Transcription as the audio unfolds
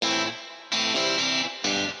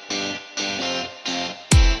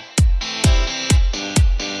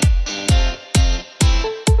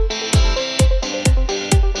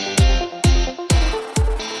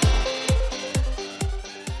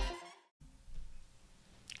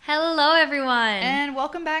Hello, everyone. And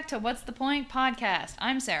welcome back to What's the Point podcast.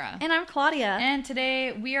 I'm Sarah. And I'm Claudia. And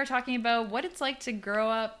today we are talking about what it's like to grow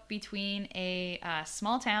up between a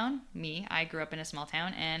small town. I grew up in a small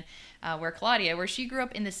town. And where she grew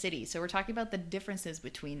up in the city. So we're talking about the differences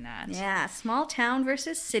between that. Yeah, small town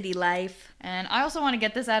versus city life. And I also want to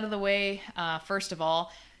get this out of the way, first of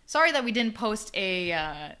all. Sorry that we didn't post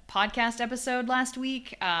a podcast episode last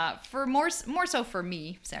week. For more so for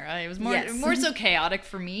me, Sarah. It was more so chaotic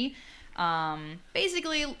for me.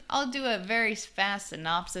 Basically, I'll do a very fast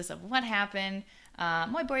synopsis of what happened.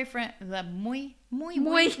 My boyfriend, my boyfriend.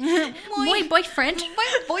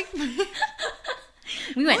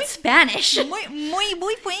 We went Spanish. My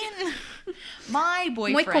boyfriend. My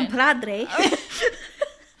boyfriend. Muy compadre.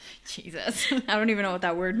 Jesus. I don't even know what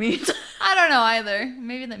that word means. I don't know either.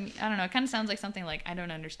 Maybe I don't know. It kind of sounds like something like I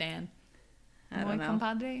don't understand. I don't know.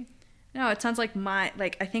 Compadre? No, it sounds like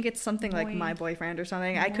I think it's something like my boyfriend or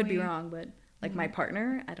something. I could be wrong, but like my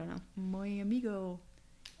partner, I don't know. Muy amigo.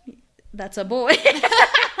 That's a boy.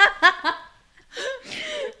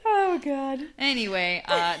 Oh, God. Anyway,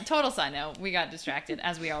 total side note. We got distracted,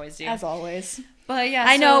 as we always do. As always. But yeah,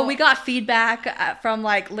 I know, we got feedback from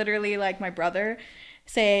literally my brother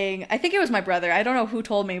saying, I think it was my brother, I don't know who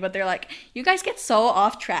told me, but they're like, you guys get so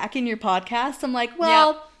off track in your podcast. I'm like,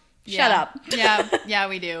 well, shut up. Yeah,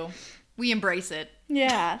 we do. We embrace it.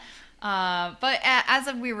 Yeah. But as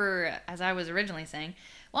I was originally saying,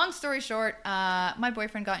 long story short, my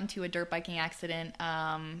boyfriend got into a dirt biking accident,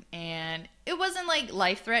 and it wasn't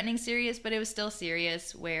life-threatening serious, but it was still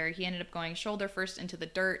serious, where he ended up going shoulder first into the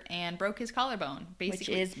dirt and broke his collarbone.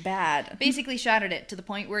 Basically, which is bad. Basically shattered it to the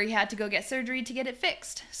point where he had to go get surgery to get it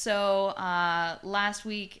fixed. So last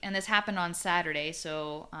week, and this happened on Saturday,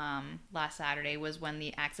 so last Saturday was when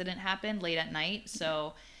the accident happened, late at night.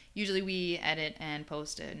 So usually we edit and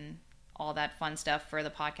post and all that fun stuff for the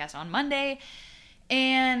podcast on Monday.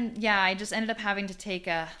 And yeah, I just ended up having to take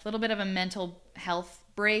a little bit of a mental health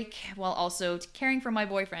break while also caring for my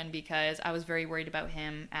boyfriend, because I was very worried about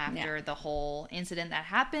him after the whole incident that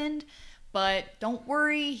happened. But don't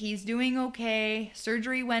worry, he's doing okay.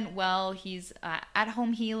 Surgery went well. He's at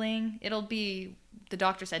home healing. It'll be, the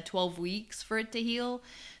doctor said 12 weeks for it to heal.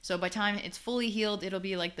 So by the time it's fully healed, it'll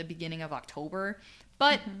be the beginning of October.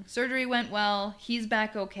 But surgery went well. He's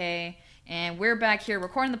back okay. And we're back here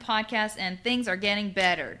recording the podcast, and things are getting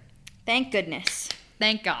better. Thank goodness.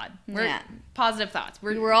 Thank God. We're positive thoughts.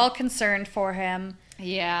 We were all concerned for him.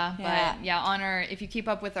 Yeah, but if you keep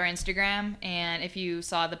up with our Instagram, and if you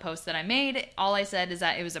saw the post that I made, all I said is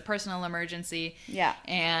that it was a personal emergency. Yeah.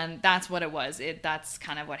 And that's what it was. That's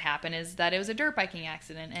kind of what happened, is that it was a dirt biking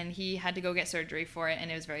accident, and he had to go get surgery for it, and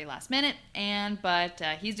it was very last minute. But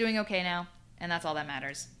he's doing okay now, and that's all that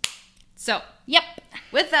matters. So,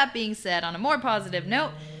 with that being said, on a more positive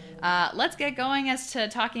note, let's get going as to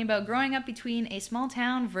talking about growing up between a small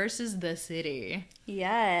town versus the city.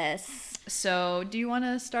 Yes. So, do you want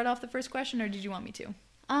to start off the first question, or did you want me to?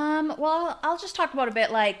 Well, I'll just talk about a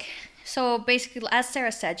bit so basically, as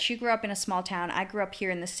Sarah said, she grew up in a small town. I grew up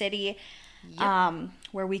here in the city.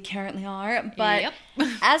 Where we currently are, but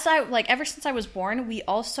ever since I was born, we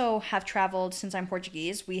also have traveled. Since I'm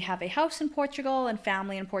Portuguese, we have a house in Portugal and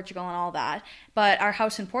family in Portugal and all that, but our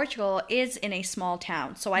house in Portugal is in a small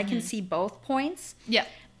town, so I can see both points.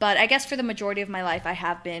 But I guess for the majority of my life I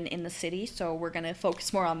have been in the city, so we're going to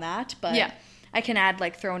focus more on that. But I can add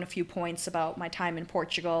throw in a few points about my time in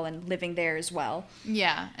Portugal and living there as well.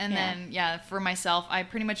 Then for myself, I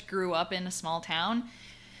pretty much grew up in a small town.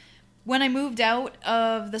 When I moved out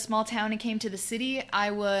of the small town and came to the city, I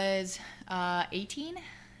was 18,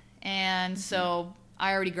 and so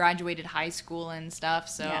I already graduated high school and stuff.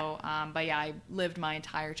 So, I lived my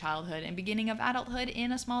entire childhood and beginning of adulthood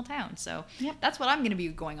in a small town. So that's what I'm going to be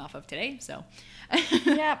going off of today. So,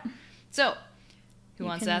 So, who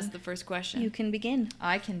wants to ask the first question? You can begin.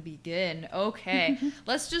 I can begin. Okay,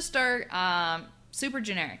 let's just start. Super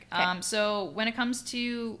generic. Okay. So when it comes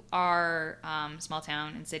to our small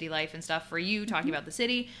town and city life and stuff, for you, talking about the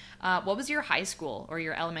city, what was your high school or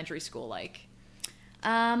your elementary school like?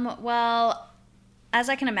 Well, as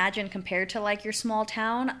I can imagine, compared to your small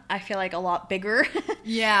town, I feel a lot bigger.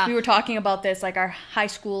 Yeah. We were talking about this, our high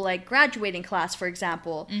school graduating class, for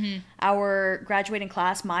example. Our graduating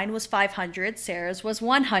class, mine was 500, Sarah's was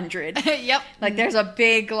 100. Yep. There's a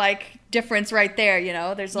big difference right there,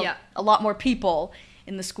 there's a lot more people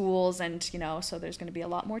in the schools, and so there's going to be a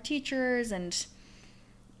lot more teachers, and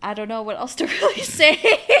I don't know what else to really say.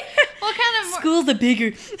 What kind of school's the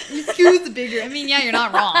bigger. School's the bigger. I mean, yeah, you're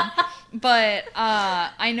not wrong. But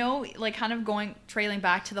I know, like, kind of trailing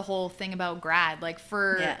back to the whole thing about grad, like,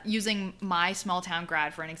 for using my small town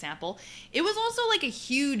grad for an example, it was also, like, a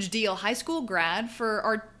huge deal. High school grad for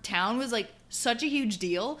our town was, like, such a huge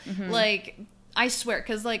deal. Mm-hmm. Like, I swear,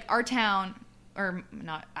 because, like, our town, or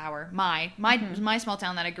not our, my small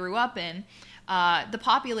town that I grew up in, the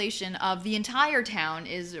population of the entire town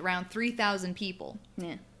is around 3,000 people.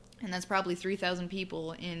 Yeah. And that's probably 3,000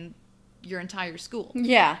 people in your entire school.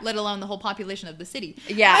 Yeah. Let alone the whole population of the city.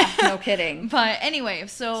 Yeah, no kidding. But anyway,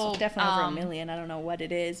 so definitely over 1 million. I don't know what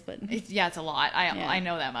it is, but... It's a lot. I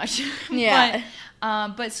know that much. Yeah.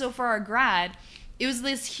 But so for our grad... It was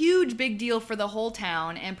this huge big deal for the whole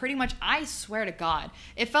town, and pretty much, I swear to God,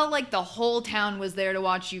 it felt like the whole town was there to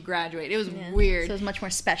watch you graduate. It was weird. So it was much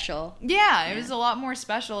more special. Yeah, it was a lot more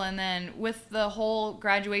special. And then with the whole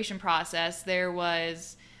graduation process, there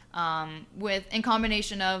was, in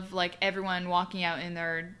combination of, like, everyone walking out in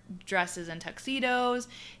their dresses and tuxedos,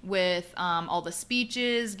 with all the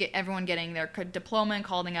speeches, everyone getting their diploma and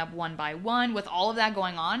calling up one by one, with all of that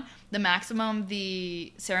going on, the maximum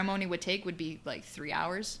the ceremony would take would be like 3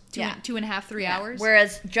 hours, 2.5, 3 hours.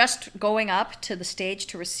 Whereas just going up to the stage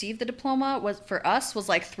to receive the diploma was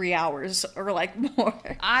like 3 hours or like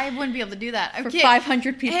more. I wouldn't be able to do that. For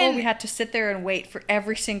 500 people, we had to sit there and wait for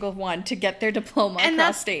every single one to get their diploma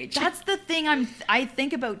across stage. That's the thing I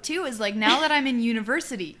think about too, is like, now that I'm in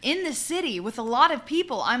university in the city with a lot of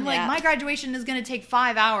people, I'm like, my graduation is going to take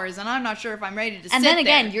 5 hours, and I'm not sure if I'm ready to sit there. And then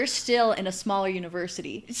again, you're still in a smaller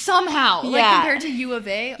university. Somehow, like, compared to U of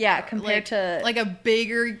A, compared to like a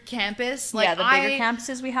bigger campus, like the bigger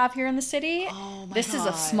campuses we have here in the city. Oh my this God. Is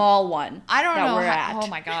a small one. I don't know. Oh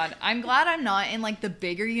my God, I'm glad I'm not in like the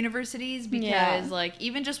bigger universities, because like,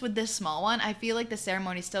 even just with this small one, I feel like the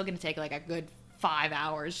ceremony is still going to take like a good 5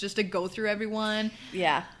 hours just to go through everyone.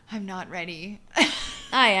 Yeah, I'm not ready.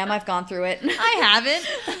 I am. I've gone through it. I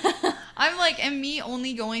haven't. I'm like, and me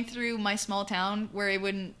only going through my small town where it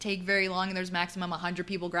wouldn't take very long and there's maximum 100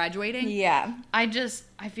 people graduating. Yeah. I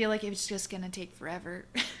feel like it's just going to take forever.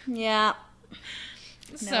 Yeah.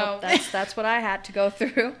 So that's what I had to go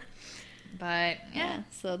through. But yeah.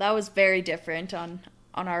 So that was very different on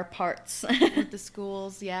our parts. With the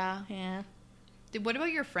schools, yeah. Yeah. What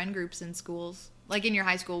about your friend groups in schools? Like in your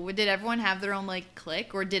high school, did everyone have their own like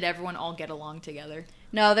clique, or did everyone all get along together?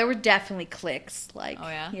 No, there were definitely cliques. Like, oh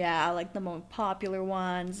yeah, yeah, like the more popular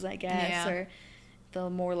ones, I guess, or the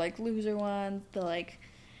more like loser ones. The like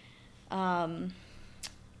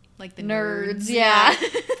the nerds, yeah,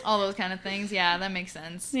 all those kind of things. Yeah, that makes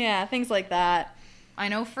sense. Yeah, things like that. I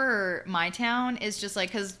know for my town, it's just like,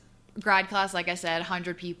 because grad class, like I said,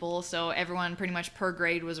 100 people, so everyone pretty much per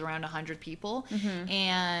grade was around 100 people. Mm-hmm.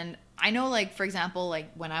 And I know, like, for example,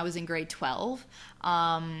 like when I was in grade 12,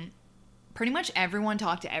 pretty much everyone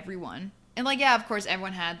talked to everyone. And like, yeah, of course,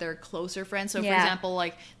 everyone had their closer friends. So for example,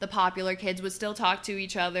 like the popular kids would still talk to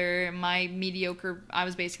each other. My mediocre, I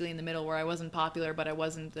was basically in the middle, where I wasn't popular, but I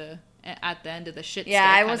wasn't at the end of the shit. Yeah,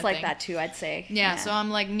 I was like that too, I'd say. Yeah, so I'm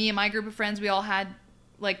like, me and my group of friends, we all had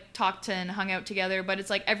like talked and hung out together, but it's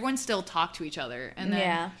like everyone still talked to each other. And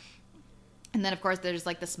then and then of course there's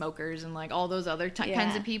like the smokers and like all those other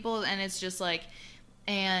kinds of people, and it's just like,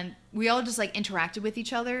 and we all just like interacted with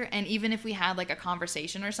each other, and even if we had like a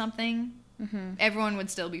conversation or something, everyone would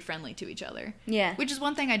still be friendly to each other. Yeah, which is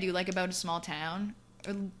one thing I do like about a small town,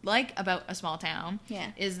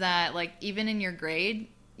 is that like even in your grade,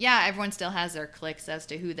 everyone still has their cliques as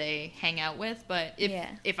to who they hang out with. But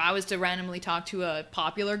if I was to randomly talk to a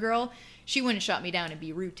popular girl, she wouldn't shut me down and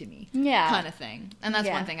be rude to me. Yeah. Kind of thing. And that's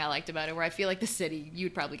one thing I liked about it, where I feel like the city,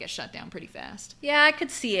 you'd probably get shut down pretty fast. Yeah, I could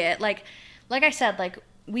see it. Like I said, like,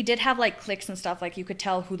 we did have, like, cliques and stuff. Like, you could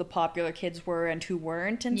tell who the popular kids were and who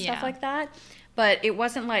weren't and stuff like that. But it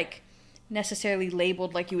wasn't, like, necessarily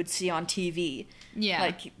labeled like you would see on TV. Yeah.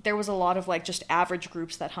 Like, there was a lot of, like, just average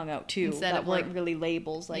groups that hung out, too. Instead that weren't really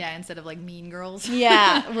labels. Like, instead of, like, mean girls.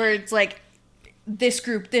 Yeah, where it's, like, this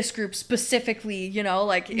group specifically, you know?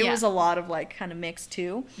 Like, it was a lot of, like, kind of mixed,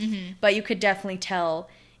 too. Mm-hmm. But you could definitely tell,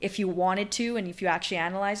 if you wanted to and if you actually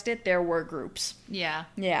analyzed it, there were groups. Yeah.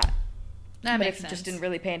 Yeah. That makes sense. But if you just didn't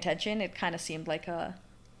really pay attention, it kind of seemed like a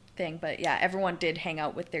thing. But, yeah, everyone did hang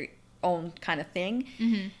out with their own kind of thing,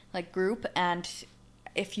 like, group. And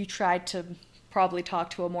if you tried to probably talk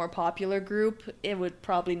to a more popular group, it would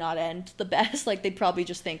probably not end the best. Like, they'd probably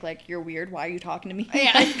just think, like, you're weird, why are you talking to me?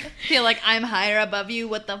 Yeah. I feel like I'm higher above you,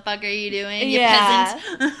 what the fuck are you doing, you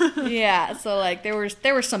peasant? Yeah, so, like, there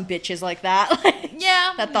were some bitches like that.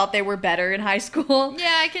 That thought they were better in high school.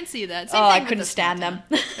 Yeah, I can see that. I couldn't stand them.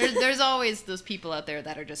 There's always those people out there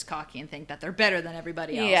that are just cocky and think that they're better than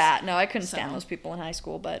everybody else. Yeah, no, I couldn't stand those people in high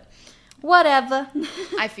school, but whatever.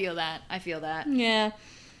 I feel that. Yeah.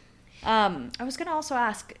 I was gonna also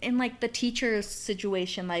ask, in like the teachers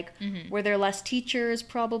situation, like were there less teachers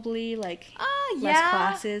probably, like less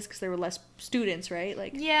classes because there were less students, right?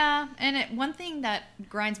 Like and one thing that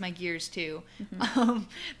grinds my gears too,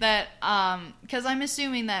 that because I'm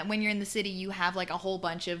assuming that when you're in the city, you have like a whole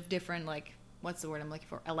bunch of different, like, what's the word I'm looking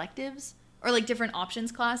for, electives, or like different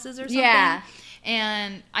options classes or something. Yeah,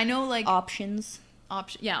 and I know like options,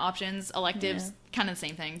 electives, kind of the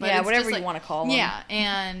same thing. But it's whatever just, like, you want to call them. Yeah,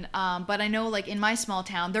 and but I know like in my small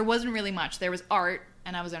town, there wasn't really much. There was art,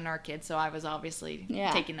 and I was an art kid, so I was obviously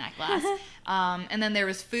taking that class. And then there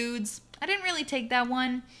was foods. I didn't really take that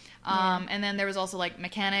one. And then there was also like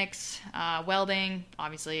mechanics, welding.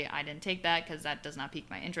 Obviously, I didn't take that because that does not pique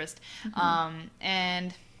my interest.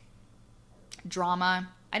 And drama.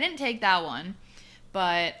 I didn't take that one,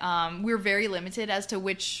 but we were very limited as to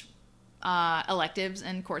which electives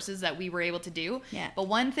and courses that we were able to do. Yeah. But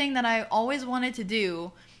one thing that I always wanted to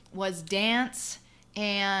do was dance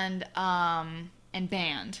and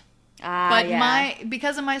band. But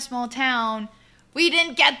because of my small town, we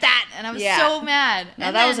didn't get that, and I was so mad.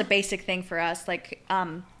 No, that was a basic thing for us. Like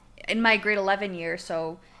in my grade 11 year,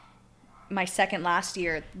 so my second last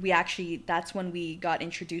year, that's when we got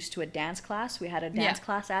introduced to a dance class. We had a dance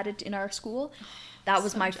class added in our school. That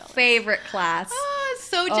was so my favorite class. Oh,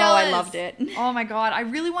 so jealous. Oh, I loved it. Oh my God. I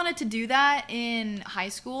really wanted to do that in high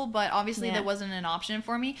school, but obviously that wasn't an option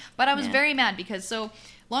for me. But I was very mad because,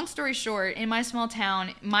 long story short, in my small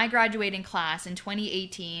town, my graduating class in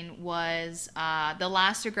 2018 was the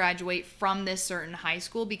last to graduate from this certain high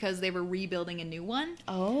school because they were rebuilding a new one.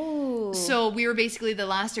 Oh. So we were basically the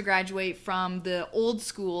last to graduate from the old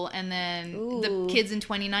school, and then the kids in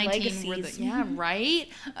 2019 were right?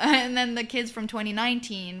 And then the kids from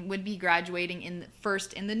 2019 would be graduating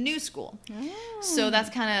first in the new school. Oh. So that's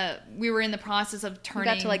kind of, we were in the process of turning.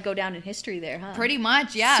 You got to like go down in history there, huh? Pretty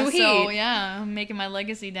much, yeah. Sweet. So I'm making my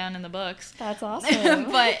legacy down in the books. That's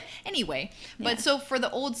awesome. But anyway, so for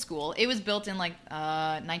the old school, it was built in like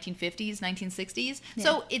 1950s, 1960s. Yeah.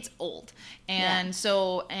 So it's old. And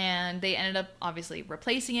and they ended up obviously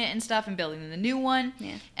replacing it and stuff and building the new one.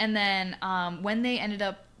 Yeah. And then when they ended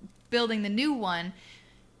up building the new one,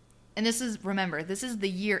 and this is the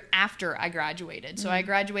year after I graduated. So I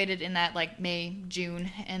graduated in that like May, June,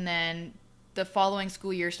 and then the following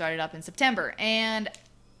school year started up in September. And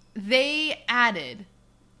they added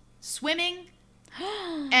swimming,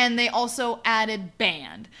 and they also added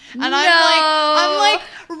band. And I'm like,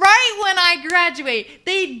 right when I graduate,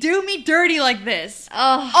 they do me dirty like this.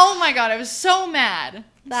 Oh my God, I was so mad.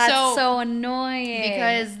 That's so annoying.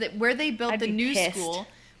 Because where they built the new school,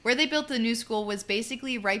 Where they built the new school was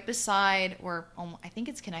basically right beside, or I think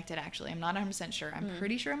it's connected actually. I'm not 100% sure. I'm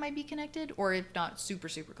pretty sure it might be connected, or if not, super,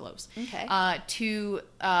 super close. Okay. To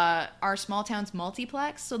our small town's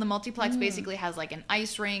multiplex. So the multiplex basically has like an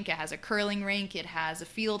ice rink, it has a curling rink, it has a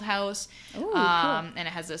field house, cool. And it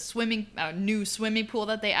has a new swimming pool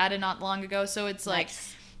that they added not long ago. So it's like,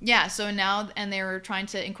 yeah, so now, and they were trying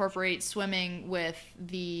to incorporate swimming with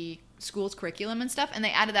the school's curriculum and stuff, and they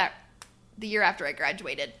added that the year after I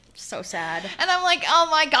graduated. So sad. And I'm like, oh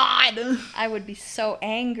my God. I would be so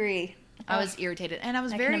angry. I was irritated. And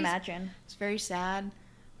I can imagine. It's very sad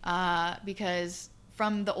because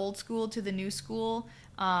from the old school to the new school,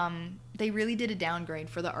 they really did a downgrade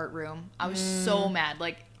for the art room. I was so mad.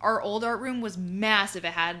 Like, our old art room was massive.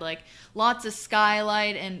 It had like lots of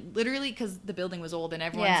skylight, and literally because the building was old and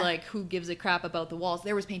everyone's like, who gives a crap about the walls?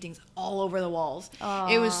 There was paintings all over the walls.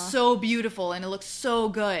 Aww. It was so beautiful and it looked so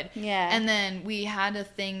good. Yeah. And then we had a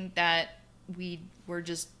thing that we were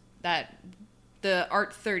just that the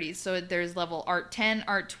art 30s. So there's level art 10,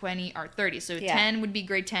 art 20, art 30. So 10 would be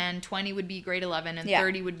grade 10, 20 would be grade 11, and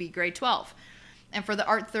 30 would be grade 12. And for the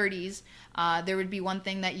art 30s, there would be one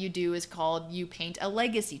thing that you do is called you paint a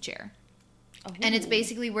legacy chair. Oh. And it's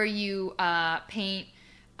basically where you paint,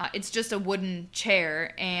 it's just a wooden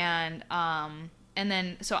chair, and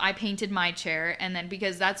then, so I painted my chair, and then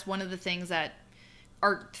because that's one of the things that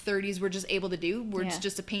art 30s were just able to do,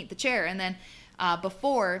 just to paint the chair. And then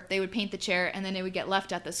before, they would paint the chair, and then it would get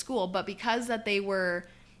left at the school. But because that they were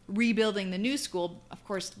rebuilding the new school, of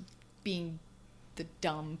course, being the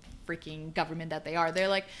dumb freaking government that they are, they're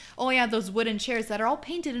like, oh yeah, those wooden chairs that are all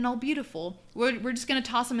painted and all beautiful, we're just gonna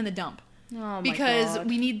toss them in the dump. Oh my because God.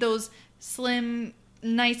 We need those slim,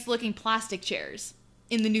 nice looking plastic chairs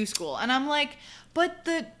in the new school. And I'm like, but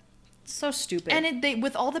so stupid. And they,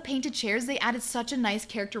 with all the painted chairs, they added such a nice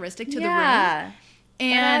characteristic to the room.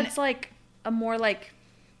 And it's like a more like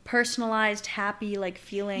personalized, happy like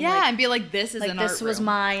feeling. Yeah, like, and be like, this is like an this art was room.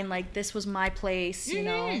 Mine, like this was my place, you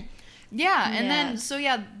know. Yeah, and then so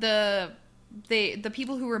the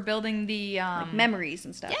people who were building the like memories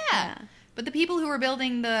and stuff. Yeah. But the people who were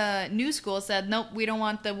building the new school said, nope, we don't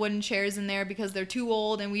want the wooden chairs in there because they're too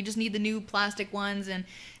old and we just need the new plastic ones. And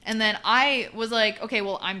then I was like, okay,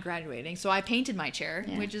 well, I'm graduating. So I painted my chair,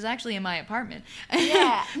 which is actually in my apartment.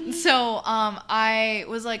 Yeah. So I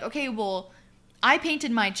was like, okay, well, I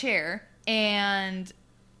painted my chair and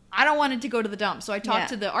I don't want it to go to the dump. So I talked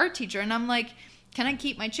to the art teacher and I'm like, can I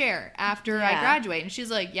keep my chair after I graduate? And she's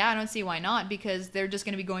like, yeah, I don't see why not, because they're just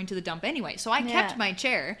going to be going to the dump anyway. So I kept my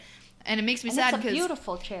chair. And it makes me sad because it's a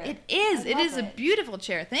beautiful chair. It is. It is a beautiful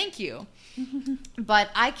chair. Thank you. But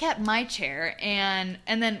I kept my chair, and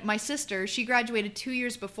then my sister, she graduated 2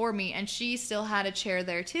 years before me, and she still had a chair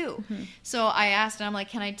there too. Mm-hmm. So I asked, and I'm like,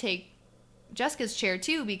 can I take Jessica's chair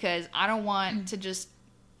too? Because I don't want to just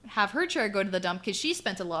have her chair go to the dump, because she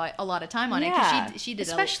spent a lot of time on it. Because she did,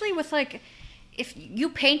 especially with like. If you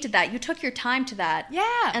painted that, you took your time to that.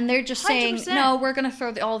 Yeah. And they're just 100%. Saying, no, we're going to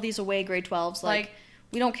throw all these away, grade 12s. Like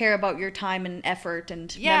we don't care about your time and effort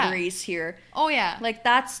and memories here. Oh, yeah. Like,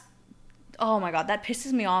 that's... Oh, my God. That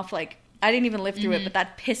pisses me off. Like, I didn't even live through it, but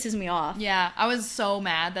that pisses me off. Yeah. I was so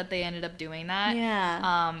mad that they ended up doing that.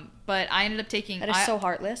 Yeah. But I ended up taking... That is so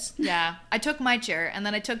heartless. Yeah. I took my chair, and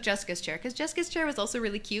then I took Jessica's chair, because Jessica's chair was also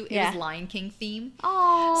really cute. It was Lion King theme.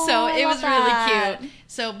 Oh, so it was really cute.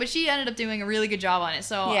 So, but she ended up doing a really good job on it.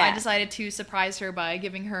 So I decided to surprise her by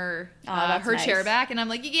giving her her chair back, and I'm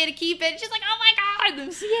like, you get to keep it. She's like, oh my God.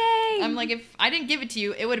 Yay. I'm like, if I didn't give it to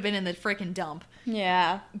you, it would have been in the freaking dump.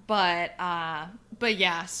 Yeah. But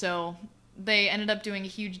yeah, so... They ended up doing a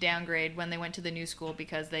huge downgrade when they went to the new school,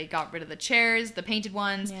 because they got rid of the chairs, the painted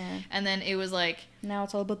ones, and then it was like... Now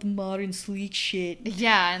it's all about the modern sleek shit.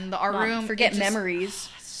 Yeah, and the art room... Forget memories.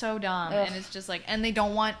 So dumb. Ugh. And it's just like... And they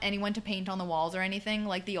don't want anyone to paint on the walls or anything,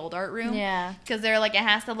 like the old art room. Yeah. Because they're like, it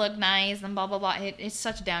has to look nice and blah, blah, blah. It's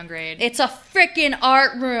such a downgrade. It's a freaking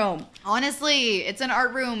art room. Honestly, it's an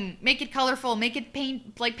art room. Make it colorful. Make it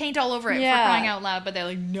paint all over it, for crying out loud. But they're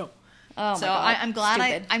like, no. Oh so my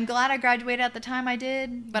God. I'm glad I graduated at the time I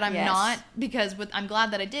did, but I'm not, because I'm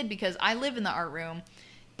glad that I did, because I live in the art room,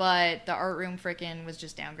 but the art room freaking was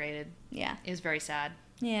just downgraded. Yeah. It was very sad.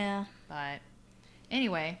 Yeah. But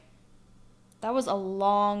anyway. That was a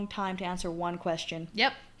long time to answer one question.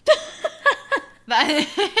 Yep.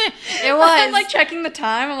 It was. I'm like checking the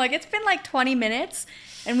time. I'm like, it's been like 20 minutes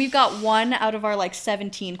and we've got one out of our like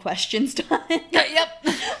 17 questions done. Yep.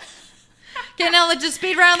 Okay, now let's just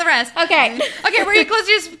speed around the rest. Okay. Okay, were you close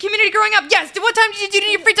to your community growing up? Yes. What time did you do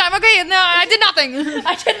in your free time? Okay, no, I did nothing.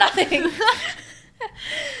 I did nothing.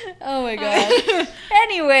 Oh my God.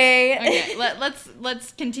 Anyway. Okay,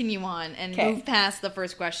 let's continue on and move past the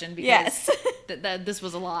first question, because this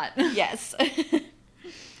was a lot. Yes.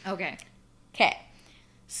 Okay. Okay.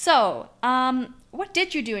 So, what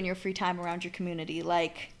did you do in your free time around your community?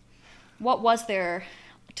 Like, what was there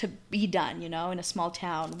to be done, in a small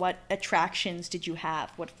town? What attractions did you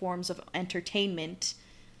have? What forms of entertainment?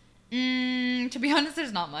 To be honest,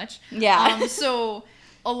 there's not much. Yeah. So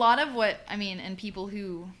a lot of and people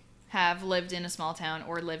who have lived in a small town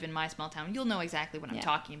or live in my small town, you'll know exactly what I'm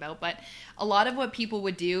talking about. But a lot of what people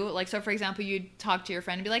would do, like, so for example, you'd talk to your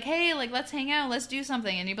friend and be like, hey, like, let's hang out, let's do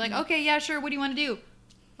something. And you'd be like, okay, yeah, sure. What do you want to do?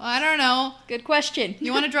 Well, I don't know. Good question.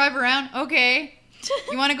 You want to drive around? Okay.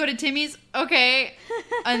 You want to go to Timmy's? Okay.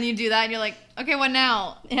 And you do that and you're like, okay, what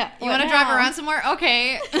now? Yeah. You want to drive around somewhere?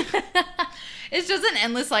 Okay. It's just an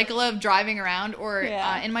endless cycle of driving around. Or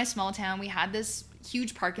in my small town, we had this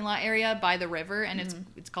huge parking lot area by the river, and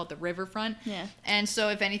it's called the riverfront. Yeah. And so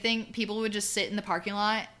if anything, people would just sit in the parking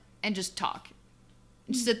lot and just talk.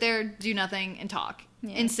 Just sit there, do nothing, and talk.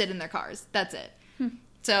 And sit in their cars. That's it.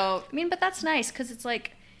 So... but that's nice, because it's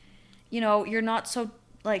like, you're not so,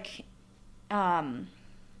 like...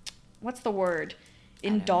 what's the word?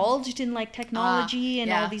 Indulged in like technology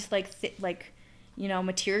and all these like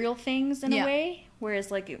material things in a way.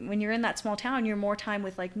 Whereas like when you're in that small town, you're more time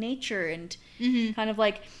with like nature and kind of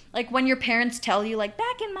like when your parents tell you like,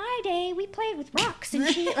 back in my day we played with rocks and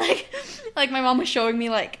she like my mom was showing me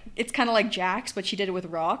like, it's kind of like jacks, but she did it with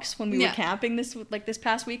rocks when we were camping this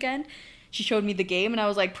past weekend. She showed me the game, and I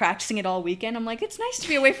was, like, practicing it all weekend. I'm like, it's nice to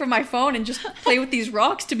be away from my phone and just play with these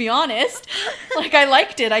rocks, to be honest. Like, I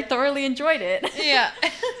liked it. I thoroughly enjoyed it. Yeah.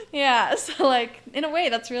 Yeah, so, like, in a way,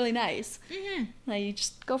 that's really nice. Mm-hmm. Like, you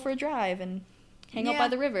just go for a drive and hang out by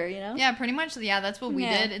the river, you know? Yeah, pretty much. Yeah, that's what we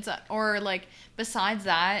did. It's or like besides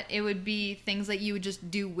that, it would be things that you would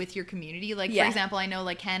just do with your community. Like for example, I know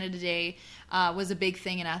like Canada Day was a big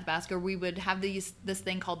thing in Athabasca. We would have this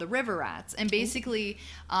thing called the River Rats, and basically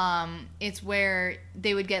it's where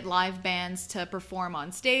they would get live bands to perform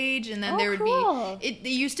on stage, and then there would be it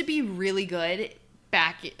used to be really good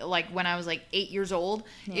back like when I was like 8 years old.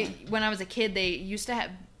 When I was a kid, they used to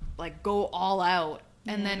have like go all out.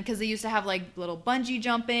 And then, because they used to have, like, little bungee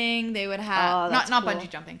jumping, they would have, not cool. Bungee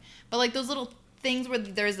jumping, but, like, those little things where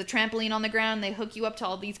there's the trampoline on the ground, they hook you up to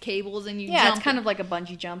all these cables, and you jump. Yeah, it's kind of like a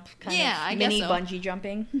bungee jump, I mini guess so. Bungee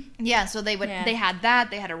jumping. Yeah, so they had that,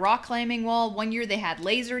 they had a rock climbing wall, one year they had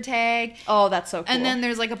laser tag. Oh, that's so cool. And then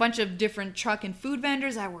there's, like, a bunch of different truck and food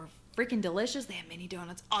vendors that were freaking delicious. They had mini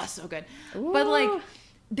donuts, so good. Ooh. But, like,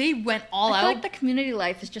 they went all out. I feel like the community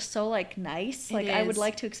life is just so, like, nice. Like, I would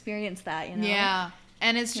like to experience that, you know? Yeah.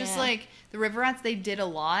 And it's just like the River Rats, they did a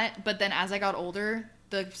lot, but then as I got older,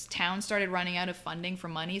 the town started running out of funding for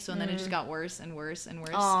money, so then it just got worse and worse and worse.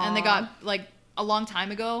 Aww. And they got, like, a long time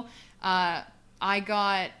ago, I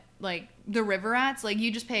got, like, the River Rats, like,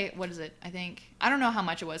 you just pay, what is it, I don't know how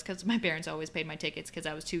much it was, because my parents always paid my tickets, because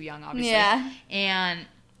I was too young, obviously. Yeah. And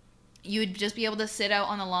you would just be able to sit out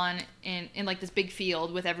on the lawn in like, this big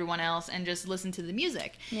field with everyone else and just listen to the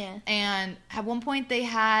music. Yeah. And at one point, they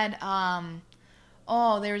had,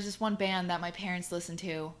 there was this one band that my parents listened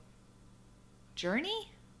to. Journey?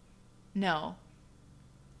 No.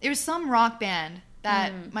 It was some rock band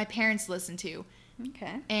that my parents listened to.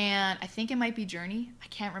 Okay. And I think it might be Journey. I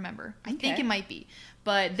can't remember. I think it might be.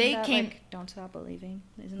 But they came... Like, Don't Stop Believing?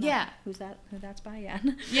 Isn't that who that's by? Yeah.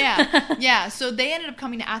 Yeah. So they ended up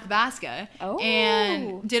coming to Athabasca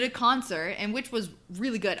and did a concert, and which was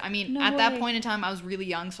really good. I mean, at that point in time, I was really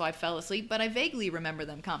young, so I fell asleep, but I vaguely remember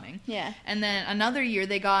them coming. Yeah. And then another year,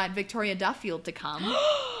 they got Victoria Duffield to come.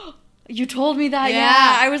 You told me that,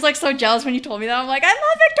 yeah. I was, like, so jealous when you told me that. I'm like, I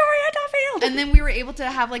love Victoria Duffield! And then we were able to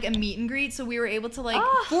have, like, a meet and greet, so we were able to, like,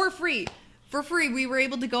 for free, we were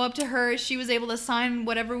able to go up to her. She was able to sign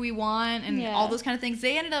whatever we want and all those kind of things.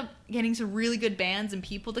 They ended up getting some really good bands and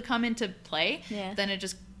people to come in to play. Yeah. Then it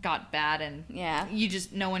just got bad, and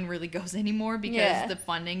no one really goes anymore because the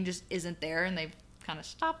funding just isn't there, and they've kind of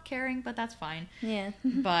stopped caring, but that's fine. Yeah.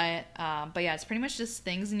 but yeah, it's pretty much just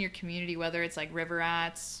things in your community, whether it's like River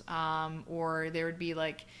Rats, or there would be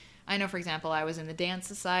like, I know, for example, I was in the dance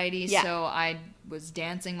society, so I was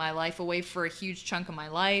dancing my life away for a huge chunk of my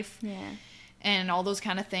life. Yeah. And all those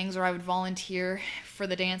kind of things, or I would volunteer for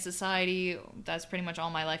the dance society. That's pretty much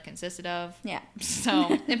all my life consisted of. Yeah.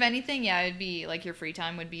 So, if anything, it'd be like your free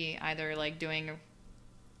time would be either like doing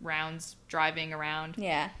rounds, driving around.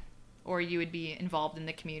 Yeah. Or you would be involved in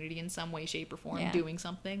the community in some way, shape, or form, doing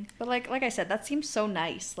something. But like I said, that seems so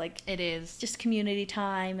nice. Like, it is. Just community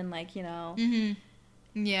time and, like, you know.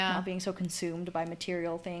 Yeah. Not being so consumed by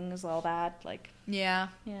material things, all that. Like. Yeah.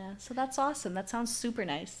 Yeah. So that's awesome. That sounds super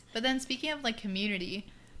nice. But then speaking of, like, community,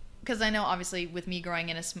 because I know, obviously, with me growing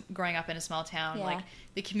up in a small town, like,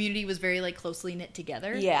 the community was very, like, closely knit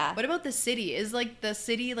together. Yeah. What about the city? Is, like, the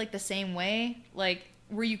city, like, the same way? Like,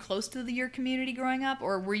 were you close to your community growing up,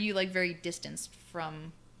 or were you, like, very distanced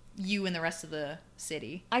from you and the rest of the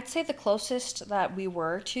city? I'd say the closest that we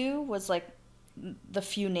were to was, like, the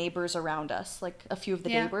few neighbors around us, like a few of the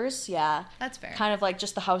neighbors. Yeah, that's fair. Kind of like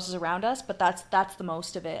just the houses around us, but that's the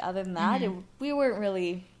most of it. Other than that, we weren't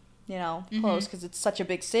really, you know, close because it's such a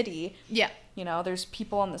big city. Yeah, you know, there's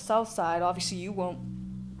people on the south side. Obviously, you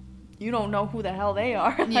don't know who the hell they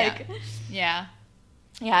are. Like, yeah,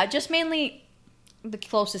 just mainly the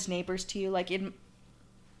closest neighbors to you. Like in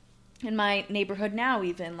my neighborhood now,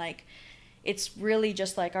 even like. It's really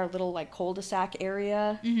just, like, our little, like, cul-de-sac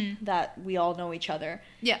area that we all know each other.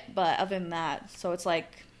 Yeah. But other than that, so it's,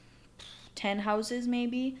 like, 10 houses,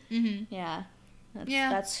 maybe. Yeah.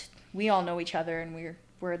 That's we all know each other, and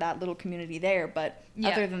we're that little community there. But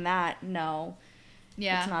other than that, no.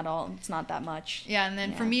 Yeah. It's not that much. Yeah, and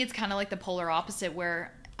then for me, it's kind of like the polar opposite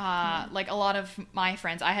where... like a lot of my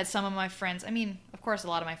friends, I had some of my friends, I mean, of course, a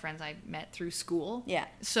lot of my friends I met through school. Yeah.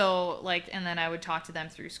 So, like, and then I would talk to them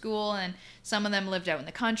through school, and some of them lived out in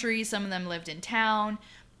the country, some of them lived in town,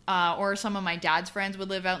 or some of my dad's friends would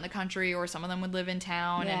live out in the country, or some of them would live in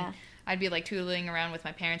town, and I'd be, like, tootling around with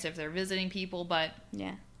my parents if they're visiting people, but...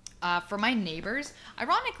 Yeah. For my neighbors,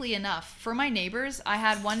 ironically enough, I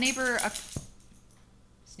had one neighbor...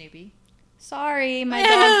 Snoopy. Sorry, my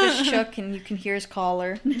dog just shook and you can hear his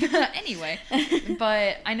collar. Anyway,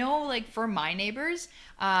 but I know, like, for my neighbors,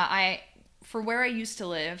 for where I used to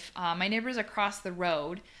live, my neighbors across the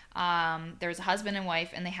road, there was a husband and wife,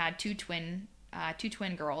 and they had two twin two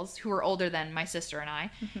twin girls who were older than my sister and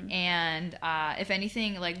I. And if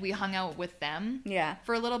anything, like we hung out with them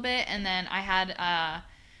for a little bit. And then I had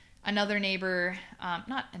another neighbor,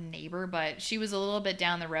 not a neighbor, but she was a little bit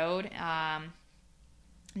down the road.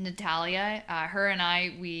 Natalia, her and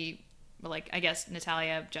I, we like, I guess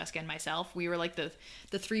Natalia, Jessica, and myself, we were like the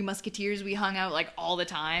three musketeers. We hung out like all the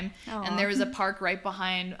time. Aww. And there was a park right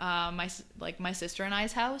behind my sister and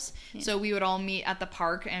I's house. So we would all meet at the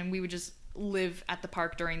park, and we would just live at the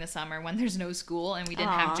park during the summer when there's no school and we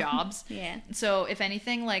didn't have jobs. So if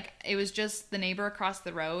anything, like it was just the neighbor across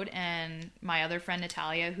the road and my other friend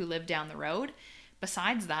Natalia who lived down the road.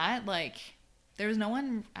 Besides that, like there was no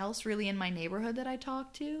one else really in my neighborhood that I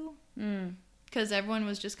talked to. Because everyone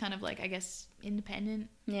was just kind of like, I guess, independent.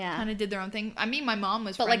 Yeah. Kind of did their own thing. I mean, my mom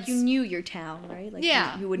was friends. But like you knew your town, right? Like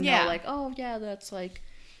you would know like, oh yeah, that's like,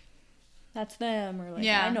 that's them, or like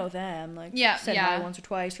I know them. Like said hi once or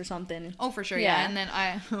twice or something. Oh, for sure, yeah. And then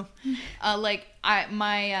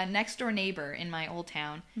my next door neighbor in my old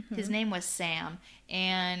town, his name was Sam.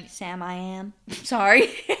 And Sam, I am. Sorry.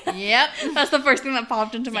 Yep. That's the first thing that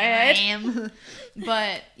popped into my head. Sam.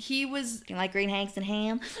 But he was... Do you like green hanks and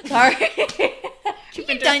ham? Sorry. You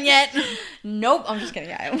been done yet? Nope. I'm just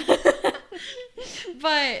kidding.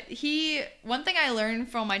 But one thing I learned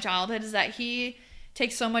from my childhood is that he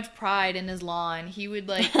takes so much pride in his lawn. He would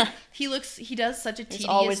like... he does such a tedious job.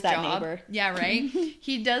 Always that neighbor. Yeah, right?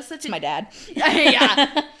 He does such it's my dad.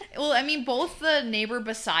 Yeah. Well, I mean, both the neighbor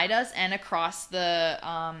beside us and across the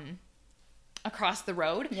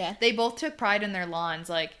road, they both took pride in their lawns.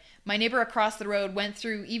 Like, my neighbor across the road went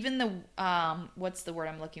through even the, what's the word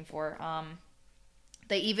I'm looking for?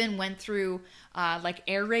 They even went through, like,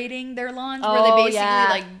 aerating their lawns, where they basically,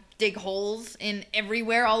 like, dig holes in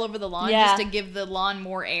everywhere all over the lawn just to give the lawn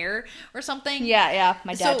more air or something. Yeah.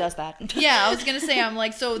 My dad does that. Yeah, I was going to say, I'm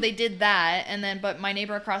like, so they did that, and then, but my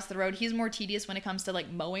neighbor across the road, he's more tedious when it comes to,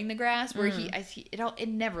 like, mowing the grass, where it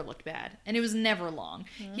never looked bad, and it was never long.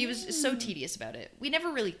 He was just so tedious about it. We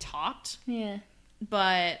never really talked. Yeah.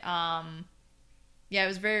 But, yeah, it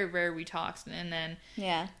was very rare we talked, and then...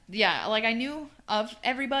 Yeah, like, I knew of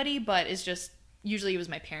everybody, but it's just... Usually it was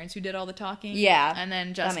my parents who did all the talking. Yeah. And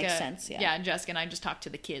then Jessica... That makes sense, yeah. And Jessica and I just talked to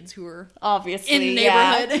the kids who were... Obviously, in the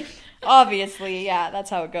neighborhood. Obviously, yeah, that's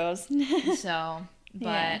how it goes. So,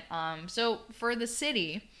 but... So, for the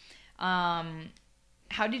city,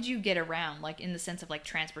 how did you get around, like, in the sense of, like,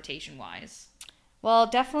 transportation-wise? Well,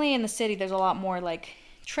 definitely in the city, there's a lot more, like,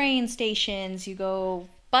 train stations. You go...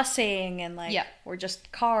 busing and like or just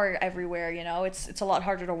car everywhere, you know. It's a lot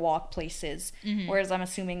harder to walk places, whereas I'm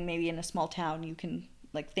assuming maybe in a small town you can,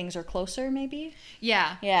 like, things are closer maybe.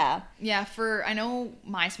 For I know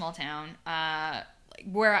my small town,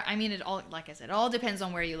 where I mean, it all, like I said, it all depends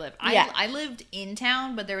on where you live. I lived in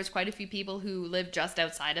town, but there was quite a few people who lived just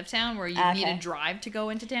outside of town where you need a drive to go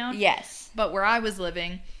into town. But where I was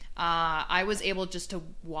living, I was able just to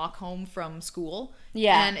walk home from school.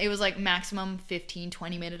 And it was like maximum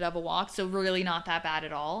 15-20 minute of a walk, so really not that bad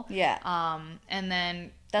at all. And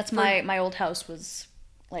then that's my old house was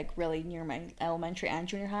like really near my elementary and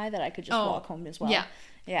junior high, that I could just walk home as well.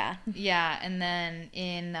 And then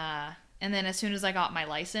and then as soon as I got my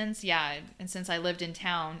license, and since I lived in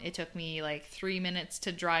town, it took me like 3 minutes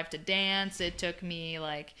to drive to dance. It took me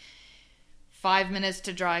like 5 minutes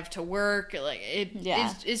to drive to work. Like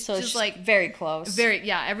it's so just like very close.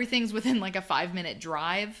 Everything's within like a 5-minute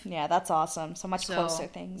drive. Yeah, that's awesome. So much closer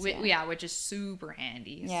things. Which is super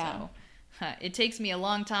handy. So it takes me a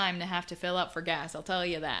long time to have to fill up for gas, I'll tell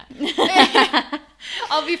you that.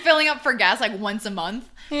 I'll be filling up for gas like once a month.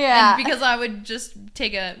 And because I would just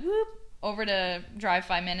take a whoop over to drive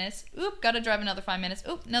 5 minutes. Oop, gotta drive another 5 minutes.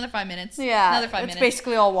 Oop, another 5 minutes. Another 5 minutes. It's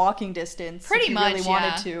basically all walking distance. Pretty much, really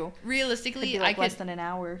wanted to. Realistically, like less than an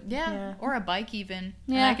hour. Or a bike even.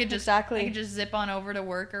 Yeah, and I could just zip on over to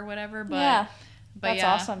work or whatever. But that's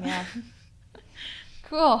awesome. Yeah.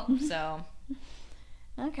 Cool. So.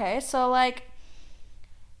 Okay, so like,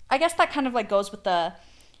 I guess that kind of like goes with the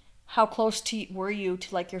how close were you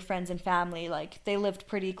to like your friends and family? Like they lived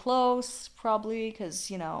pretty close, probably,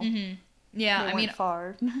 because you know. Yeah, I mean,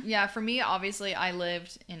 far. Yeah, for me, obviously, I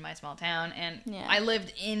lived in my small town, and I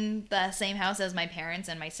lived in the same house as my parents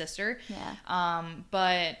and my sister.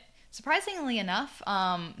 But surprisingly enough,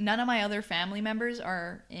 none of my other family members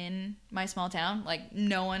are in my small town. Like,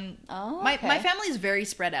 no one. Oh, okay. My family is very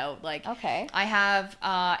spread out. Like, I have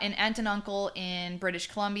an aunt and uncle in British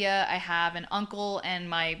Columbia. I have an uncle and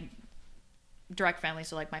my direct family,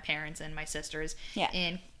 so like my parents and my sisters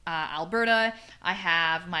in Alberta. I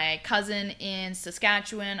have my cousin in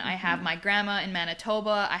Saskatchewan. I have my grandma in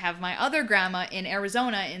Manitoba. I have my other grandma in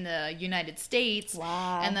Arizona in the United States.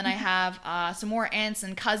 Wow. And then I have some more aunts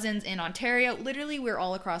and cousins in Ontario. Literally, we're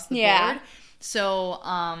all across the board. So,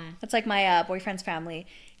 that's like my boyfriend's family.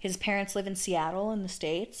 His parents live in Seattle in the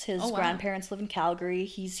States. His grandparents live in Calgary.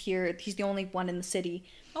 He's here. He's the only one in the city.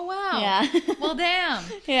 Oh, wow. Yeah. Well, damn.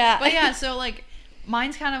 Yeah. But yeah, so like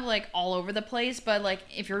mine's kind of like all over the place. But like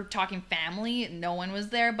if you're talking family, no one was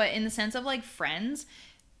there. But in the sense of like friends,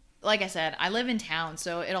 like I said, I live in town.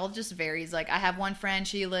 So it all just varies. Like I have one friend,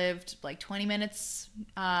 she lived like 20 minutes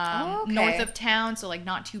north of town. So like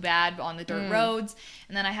not too bad on the dirt roads.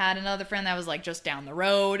 And then I had another friend that was like just down the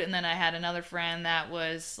road. And then I had another friend that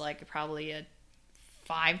was like probably a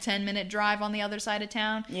 5-10 minute drive on the other side of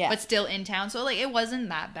town, but still in town. So like it wasn't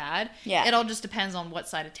that bad. It all just depends on what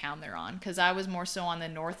side of town they're on, because I was more so on the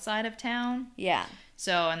north side of town.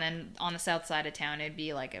 So and then on the south side of town it'd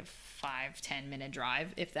be like a 5-10 minute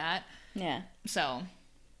drive, if that. So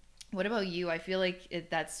what about you? I feel like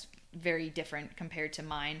that's very different compared to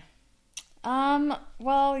mine.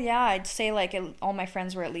 Well, yeah, I'd say like all my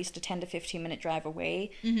friends were at least a 10 to 15 minute drive away.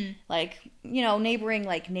 Like, you know, neighboring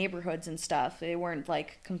like neighborhoods and stuff. They weren't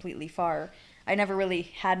like completely far. I never really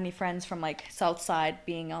had any friends from like south side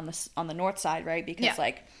being on the north side, right? Because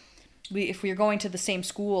like if we were going to the same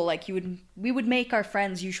school, like we would make our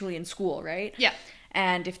friends usually in school, right?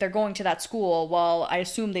 And if they're going to that school, well, I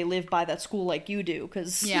assume they live by that school like you do,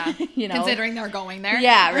 because you know, considering they're going there.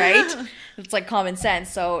 Yeah, right. It's like common sense.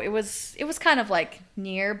 So it was kind of like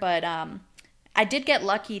near, but I did get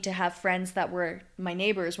lucky to have friends that were my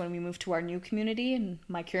neighbors when we moved to our new community in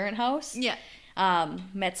my current house.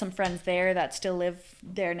 Met some friends there that still live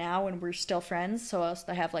there now, and we're still friends. So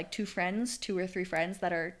I have like 2 or 3 friends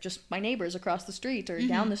that are just my neighbors across the street or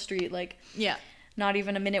down the street, like not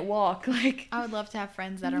even a minute walk. Like I would love to have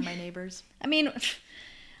friends that are my neighbors. I mean,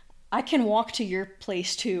 I can walk to your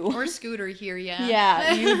place too, or scooter here.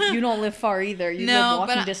 Yeah, you don't live far either. You live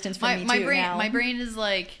walking distance from me too. My brain is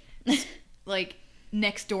like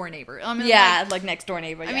next door neighbor. I mean, like next door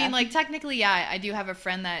neighbor. I mean, like technically, I do have a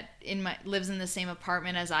friend that lives in the same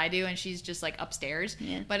apartment as I do, and she's just like upstairs.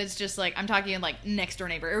 But it's just like I'm talking like next door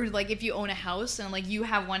neighbor, or like if you own a house and like you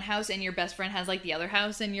have one house and your best friend has like the other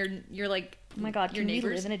house, and you're like, oh my god, your can we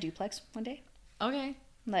neighbors live in a duplex one day? Okay.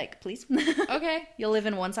 Like, please. Okay. You'll live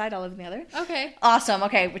in one side, I'll live in the other. Okay. Awesome.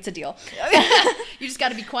 Okay, it's a deal. You just got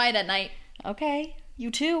to be quiet at night. Okay.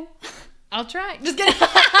 You too. I'll try. Just kidding.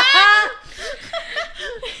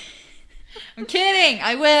 I'm kidding.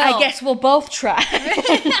 I will. I guess we'll both try.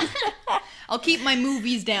 I'll keep my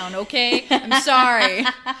movies down, okay? I'm sorry.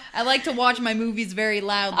 I like to watch my movies very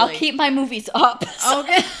loudly. I'll keep my movies up.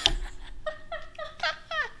 Okay.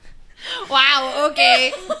 Wow,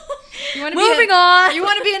 okay. Moving on. You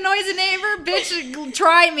want to be a noisy neighbor? Bitch,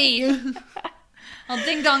 try me. I'll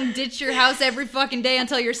ding-dong ditch your house every fucking day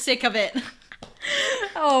until you're sick of it.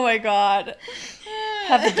 Oh my god.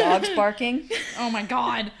 Have the dogs barking? Oh my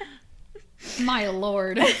god. My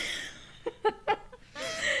lord.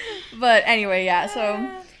 But anyway, yeah,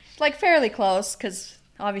 so like fairly close, because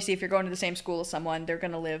obviously if you're going to the same school as someone, they're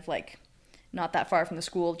going to live like not that far from the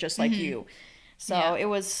school, just like you. So it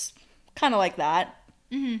was kind of like that.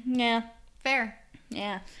 Yeah. Fair.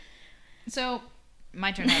 Yeah. So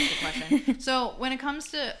my turn to ask the question. So when it comes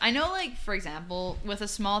to, I know like, for example, with a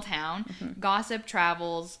small town, gossip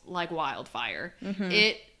travels like wildfire.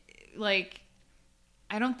 It like,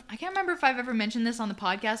 I can't remember if I've ever mentioned this on the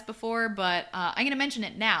podcast before, but I'm going to mention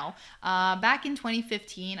it now. Back in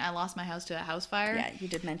 2015, I lost my house to a house fire. Yeah, you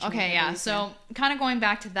did mention it. Okay, yeah. So kind of going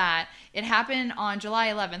back to that, it happened on July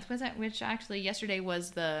 11th, which actually yesterday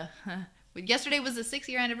was the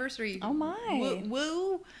 6-year anniversary. Oh my.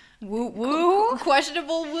 Woo.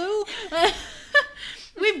 Questionable woo.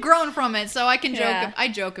 We've grown from it, so I can joke. Yeah. I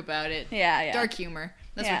joke about it. Yeah. Dark humor.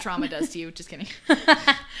 That's what trauma does to you. Just kidding.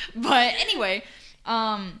 But anyway,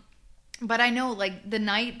 but I know like the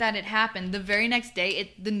night that it happened, the very next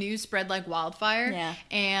day, the news spread like wildfire. Yeah.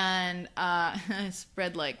 And it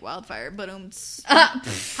spread like wildfire. But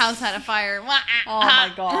house had a fire. Oh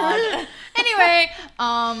my god. Anyway,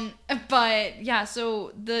 but yeah,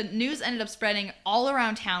 so the news ended up spreading all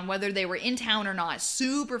around town, whether they were in town or not,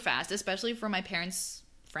 super fast, especially for my parents'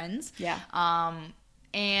 friends. Yeah.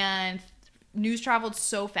 And news traveled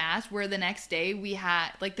so fast where the next day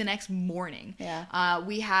the next morning,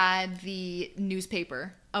 we had the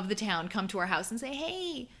newspaper of the town come to our house and say,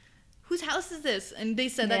 hey, whose house is this? And they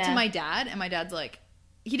said that to my dad, and my dad's like,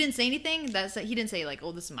 he didn't say anything. He didn't say like,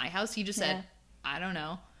 oh, this is my house. He just said, I don't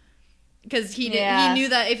know. Because he knew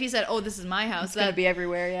that if he said, "Oh, this is my house," it's gonna be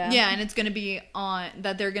everywhere. Yeah, and it's gonna be on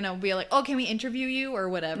that. They're gonna be like, "Oh, can we interview you or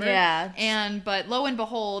whatever?" Yeah. But lo and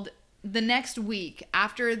behold, the next week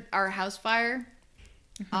after our house fire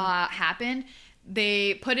happened,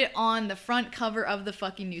 they put it on the front cover of the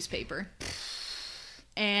fucking newspaper.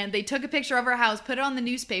 And they took a picture of our house, put it on the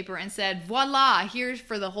newspaper, and said, "Voila, here's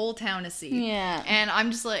for the whole town to see." Yeah. And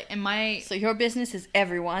I'm just like, so your business is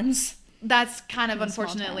everyone's. That's kind of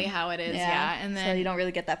unfortunately how it is, yeah. And then so you don't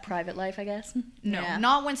really get that private life, I guess. No,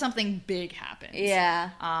 not when something big happens.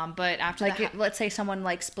 Yeah. But after let's say someone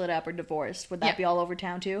like split up or divorced, would that be all over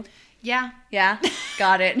town too? Yeah. Yeah.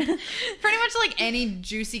 Got it. Pretty much like any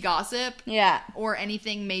juicy gossip. Yeah. Or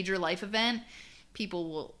anything major life event, people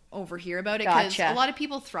will overhear about it because a lot of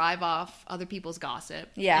people thrive off other people's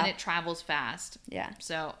gossip. Yeah. And it travels fast. Yeah.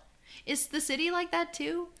 So, is the city like that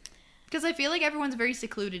too? Because I feel like everyone's very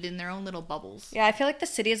secluded in their own little bubbles. Yeah, I feel like the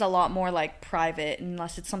city is a lot more, like, private,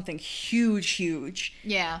 unless it's something huge.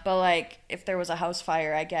 Yeah. But, like, if there was a house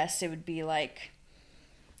fire, I guess it would be, like,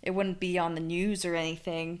 it wouldn't be on the news or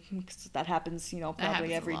anything, because that happens,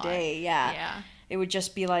 probably every day. Yeah. Yeah. It would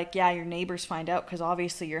just be, like, your neighbors find out, because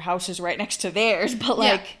obviously your house is right next to theirs, but,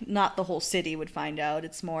 like, not the whole city would find out.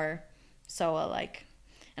 It's more so, like...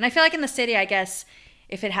 And I feel like in the city, I guess...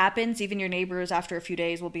 If it happens, even your neighbors after a few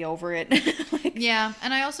days will be over it. Yeah,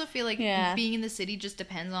 and I also feel like being in the city just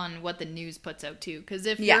depends on what the news puts out too. Because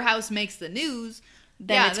if your house makes the news,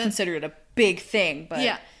 then it's considered a big thing.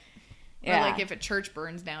 But or like if a church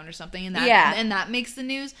burns down or something, and that makes the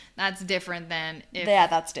news, that's different than if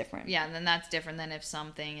that's different. Yeah, and then that's different than if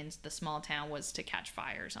something in the small town was to catch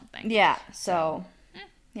fire or something. Yeah, so.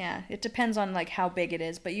 Yeah, it depends on, like, how big it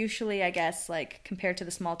is. But usually, I guess, like, compared to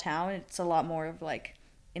the small town, it's a lot more of, like,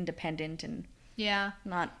 independent and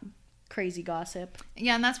not crazy gossip.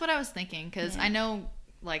 Yeah, and that's what I was thinking, because I know,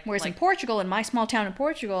 like... Whereas in Portugal, in my small town in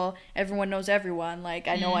Portugal, everyone knows everyone. Like,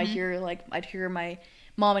 I know I'd hear my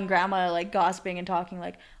mom and grandma, like, gossiping and talking,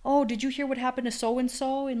 like, "Oh, did you hear what happened to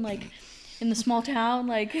so-and-so in, like, in the small town?"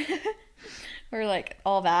 Like... Or, like,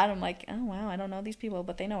 all that. I'm like, oh, wow, I don't know these people,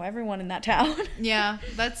 but they know everyone in that town.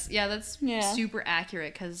 That's super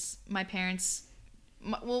accurate, because my parents...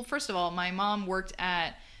 Well, first of all, my mom worked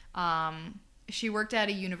at... she worked at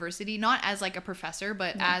a university, not as, like, a professor,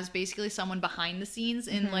 but as basically someone behind the scenes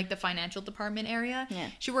in, like, the financial department area. Yeah.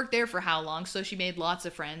 She worked there for how long? So she made lots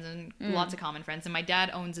of friends and lots of common friends. And my dad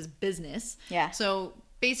owns his business. Yeah. So...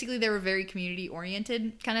 Basically, they were very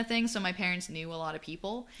community-oriented kind of thing, so my parents knew a lot of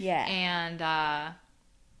people. Yeah. And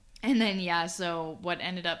then, so what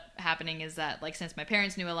ended up happening is that, like, since my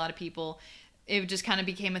parents knew a lot of people, it just kind of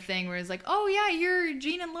became a thing where it's like, "Oh, yeah, you're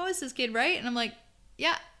Jean and Lois's kid, right?" And I'm like,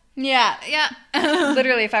 yeah. Yeah. Yeah.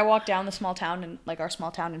 Literally, if I walked down the small town, in, like, our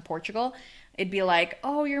small town in Portugal, it'd be like,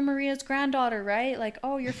 "Oh, you're Maria's granddaughter, right? Like,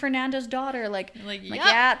 oh, you're Fernanda's daughter." Like,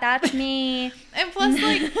 yeah, that's me. And plus,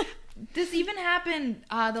 like... This even happened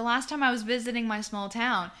the last time I was visiting my small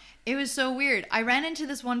town. It was so weird. I ran into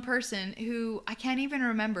this one person who I can't even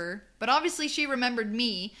remember, but obviously she remembered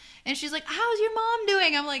me. And she's like, "How's your mom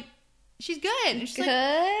doing?" I'm like, "She's good." And she's good?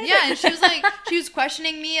 Like, yeah. And she was like, she was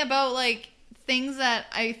questioning me about, like, things that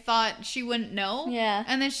I thought she wouldn't know. Yeah.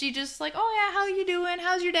 And then she just like, "Oh yeah, how you doing?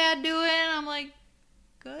 How's your dad doing?" I'm like,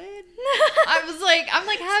 "Good." I'm like,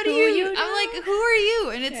 "How do you?" I'm like, "Who are you?"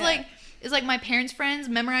 And it's like. It's like my parents' friends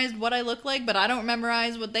memorized what I look like, but I don't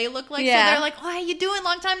memorize what they look like. Yeah. So they're like, "Oh, how you doing?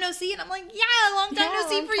 Long time no see." And I'm like, "Yeah, long time no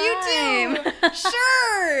see for you too."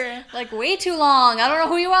 Sure. Like, way too long. I don't know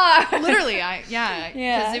who you are. Literally,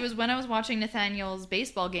 because it was when I was watching Nathaniel's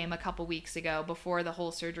baseball game a couple weeks ago before the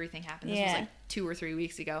whole surgery thing happened. This was like 2 or 3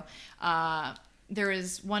 weeks ago. There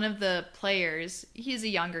was one of the players. He's a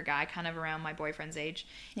younger guy, kind of around my boyfriend's age.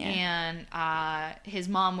 Yeah. And his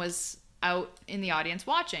mom was out in the audience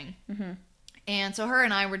watching. Mm-hmm. And so her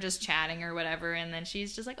and I were just chatting or whatever, and then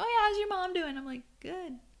she's just like, "Oh yeah, how's your mom doing?" I'm like,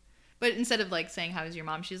 "Good." But instead of, like, saying how's your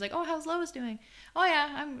mom, she's like, "Oh, how's Lois doing?" "Oh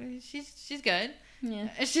yeah, she's good." Yeah.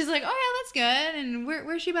 And she's like, "Oh yeah, that's good." "And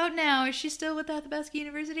where's she about now? Is she still with Athabasca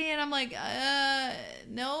University?" And I'm like,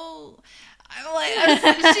 no. I'm like,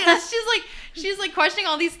 she's like questioning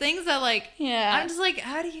all these things that, like, I'm just like,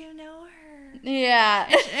 how do you know her? Yeah.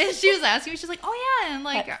 And she was asking me, she's like, "Oh yeah," and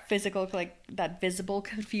like that physical, like, that visible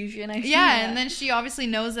confusion. I feel and then she obviously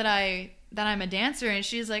knows that I'm a dancer, and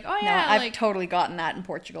she's like, "Oh yeah." No, I've totally gotten that in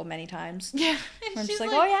Portugal many times. Yeah. I'm just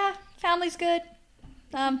like, "Oh yeah, family's good."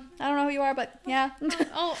 I don't know who you are, but yeah.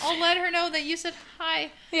 I'll let her know that you said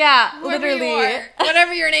hi. Yeah, Whoever literally. you are,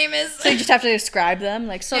 whatever your name is. So you just have to describe them.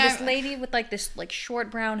 Like, so this lady with like this like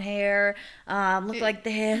short brown hair, looked like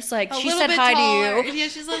this. Like, she said hi taller. to you. Yeah,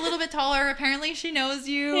 she's a little bit taller. Apparently she knows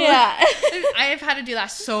you. Yeah. I've had to do that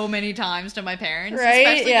so many times to my parents. Right?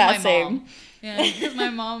 Especially Yeah, to my same. mom. Yeah, because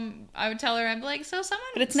my mom, I would tell her, I'd be like, so someone.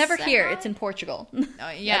 But it's never here. Hi? It's in Portugal.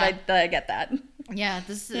 Yeah. I get that. Yeah,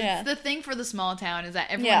 it's the thing for the small town is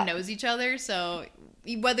that everyone Yeah. knows each other. So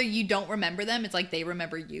whether you don't remember them, it's like they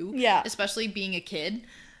remember you. Yeah. Especially being a kid.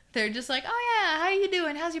 They're just like, oh yeah, how you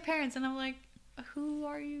doing? How's your parents? And I'm like, who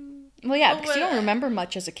are you? Well, yeah, because you don't remember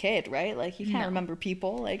much as a kid, right? Like, you can't remember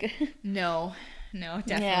people. Like, No,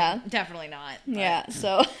 definitely, definitely not. But yeah,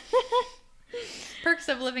 so. perks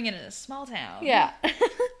of living in a small town. Yeah.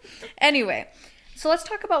 Anyway, so let's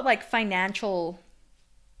talk about like financial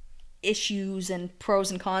issues and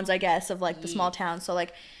pros and cons, I guess, of like the small town. So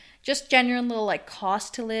like just general little like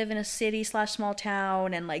cost to live in a city / small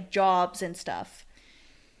town and like jobs and stuff.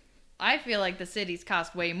 I feel like the cities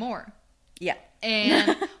cost way more. Yeah.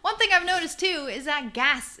 And one thing I've noticed too is that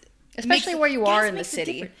gas, especially where you are in the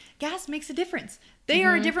city. Gas makes a difference. They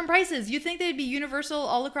are different prices. You think they'd be universal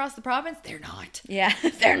all across the province? They're not. Yeah.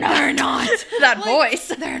 They're not. They're not. That voice.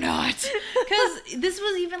 They're not. Because this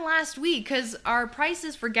was even last week, because our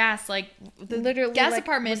prices for gas, like the literally gas like,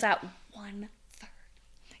 apartment was at 1/3.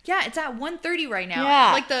 Yeah, it's at 130 right now.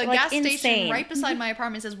 Yeah, like the like gas insane. station right beside my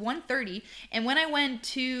apartment says 130. And when I went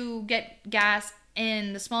to get gas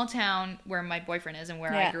in the small town where my boyfriend is and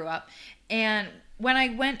where I grew up, and when I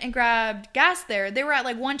went and grabbed gas there, they were at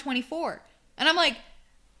like 124. And I'm like,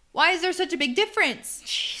 why is there such a big difference?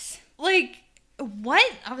 Jeez. Like,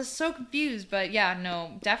 what? I was so confused. But yeah,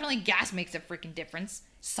 no, definitely gas makes a freaking difference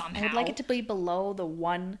somehow. I would like it to be below the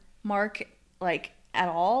 1 mark, like, at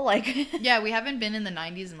all. Like, yeah, we haven't been in the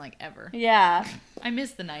 90s in like ever. Yeah. I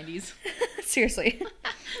miss the 90s. Seriously.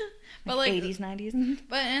 But like 80s, 90s.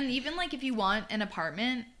 But and even like if you want an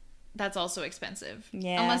apartment, that's also expensive.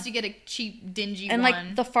 Yeah. Unless you get a cheap, dingy and one.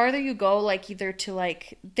 like the farther you go, like either to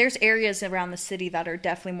like, there's areas around the city that are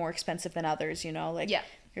definitely more expensive than others, you know? Like,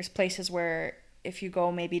 there's places where if you go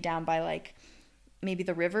maybe down by like, maybe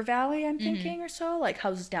the river valley, I'm thinking, or so, like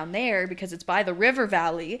houses down there, because it's by the river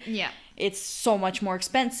valley. Yeah. It's so much more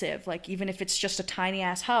expensive. Like, even if it's just a tiny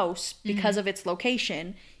ass house, because of its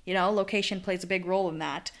location, you know, location plays a big role in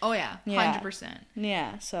that. Oh yeah, 100%.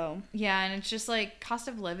 Yeah, so. Yeah, and it's just like cost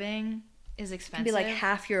of living is expensive. It'll be like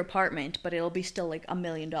half your apartment, but it'll be still like $1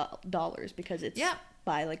 million because it's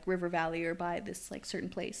by like river valley or by this like certain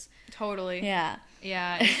place. Totally. Yeah.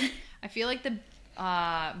 Yeah. I feel like the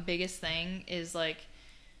biggest thing is like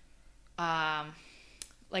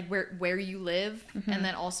where you live, and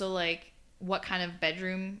then also like what kind of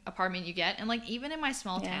bedroom apartment you get. And like even in my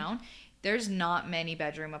small town, there's not many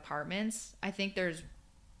bedroom apartments. I think there's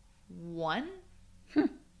 1.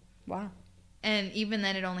 Wow. And even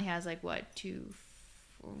then it only has like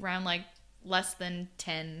around like less than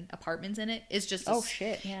 10 apartments in it. It's just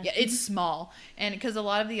yeah, it's small. And because a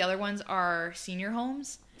lot of the other ones are senior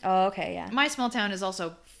homes. Oh, okay, yeah. My small town is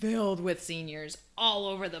also filled with seniors all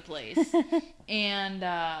over the place. And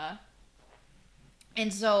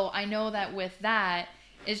so I know that with that,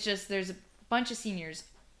 it's just there's a bunch of seniors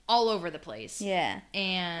all over the place. Yeah.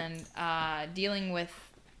 And dealing with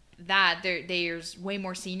that, there's way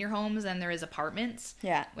more senior homes than there is apartments.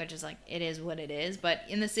 Yeah. Which is like, it is what it is. But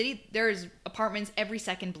in the city, there's apartments every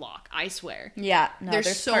second block, I swear. Yeah. No,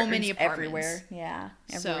 there's so many apartments. Everywhere. Yeah.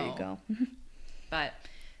 Everywhere you go. But.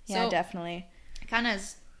 Yeah, definitely. Kind of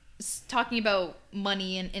talking about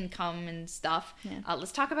money and income and stuff. Yeah.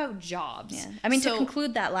 Let's talk about jobs. Yeah. I mean, to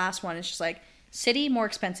conclude that last one, it's just like city more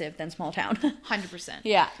expensive than small town. 100%.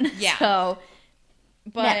 Yeah. Yeah. So,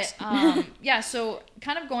 but yeah. So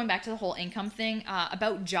kind of going back to the whole income thing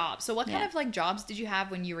about jobs. So what kind of like jobs did you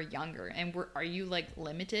have when you were younger, and are you like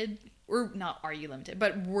limited, or not? Are you limited?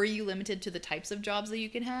 But were you limited to the types of jobs that you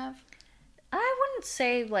could have? I wouldn't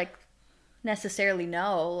say like necessarily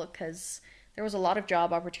no, because there was a lot of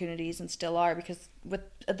job opportunities and still are, because with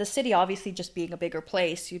the city obviously just being a bigger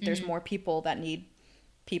place, there's more people that need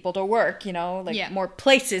people to work, you know, like more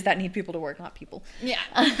places that need people to work, not people. Yeah.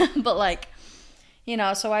 But like, you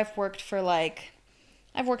know, so I've worked for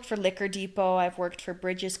Liquor Depot, I've worked for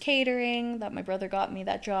Bridges Catering, that my brother got me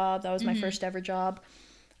that job. That was my first ever job.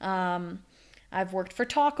 I've worked for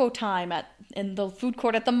Taco Time in the food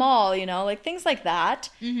court at the mall, you know, like things like that.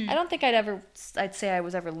 I don't think I'd say I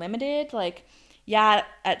was ever limited. Like, yeah,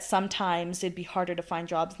 at some times it'd be harder to find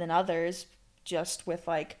jobs than others, just with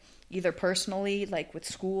like either personally, like with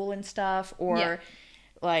school and stuff, or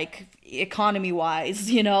like economy wise,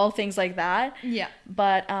 you know, things like that. Yeah.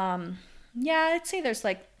 But yeah, I'd say there's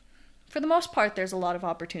like, for the most part, there's a lot of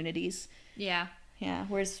opportunities. Yeah. Yeah.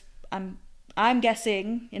 Whereas I'm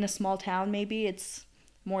guessing in a small town, maybe it's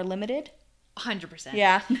more limited. 100%.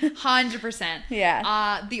 Yeah. 100%.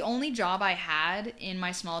 Yeah. The only job I had in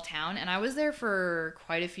my small town, and I was there for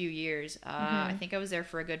quite a few years. I think I was there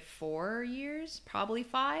for a good 4 years, probably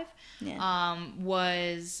 5. Yeah.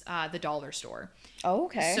 Was the dollar store. Oh,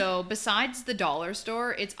 okay. So besides the dollar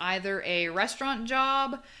store, it's either a restaurant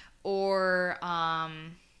job or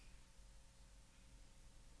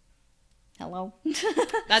hello.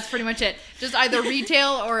 that's pretty much it. Just either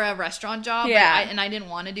retail or a restaurant job. Yeah. And I didn't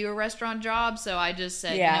want to do a restaurant job, so I just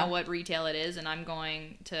said, Yeah. you know what, retail it is, and I'm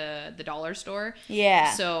going to the dollar store.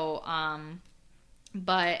 Yeah. So,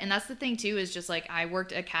 and that's the thing too, is just like I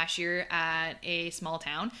worked a cashier at a small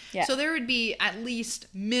town. Yeah. So there would be at least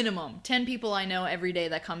minimum 10 people I know every day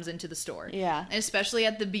that comes into the store. Yeah. And especially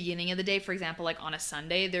at the beginning of the day, for example, like on a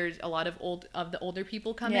Sunday, there's a lot of the older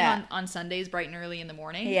people come Yeah. in on Sundays bright and early in the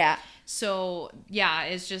morning. Yeah. So yeah,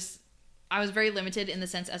 it's just, I was very limited in the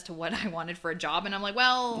sense as to what I wanted for a job. And I'm like,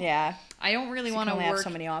 well, Yeah. I don't really So you want can to only work. have so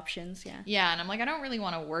many options. Yeah. Yeah, and I'm like, I don't really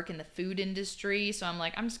want to work in the food industry, so I'm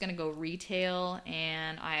like, I'm just gonna go retail,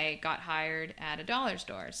 and I got hired at a dollar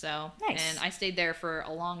store. So, Nice. and I stayed there for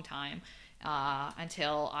a long time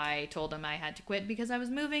until I told them I had to quit because I was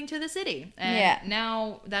moving to the city. And Yeah.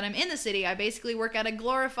 now that I'm in the city, I basically work at a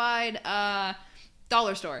glorified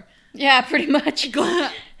dollar store. Yeah, pretty much.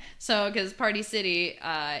 So, because Party City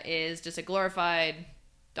is just a glorified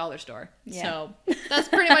dollar store. Yeah. So that's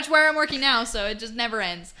pretty much where I'm working now. So it just never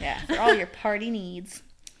ends. Yeah, for all your party needs.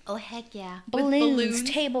 Oh, heck yeah. Balloons,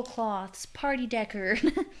 tablecloths, party decor.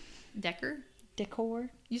 Decker? Decor?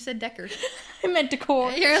 You said Decker. I meant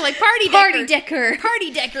decor. You're like party decker. Party decor.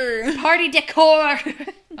 Party decker. Party decor.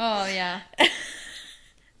 Oh, yeah.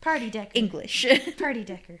 Party decker. English. Party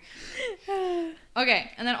decker.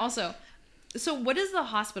 Okay, and then also, so what does the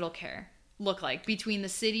hospital care look like between the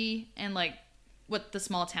city and like what the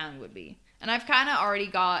small town would be? And I've kind of already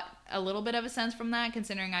got a little bit of a sense from that,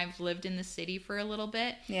 considering I've lived in the city for a little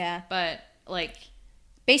bit. Yeah. But like,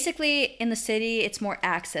 basically, in the city, it's more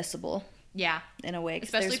accessible yeah, in a way. 'Cause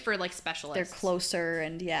especially for like specialists. they're closer,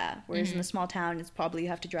 and yeah. Whereas in the small town, it's probably you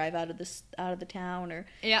have to drive out of the town or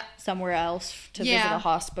Yeah. somewhere else to Yeah. visit a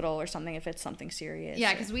hospital or something if it's something serious.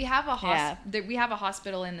 Yeah, or- because we have we have a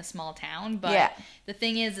hospital in the small town, but Yeah. the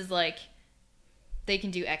thing is like they can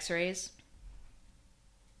do X-rays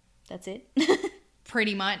that's it.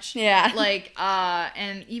 pretty much. Yeah. Like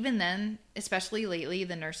and even then, especially lately,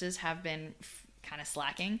 the nurses have been kind of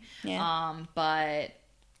slacking. Yeah. But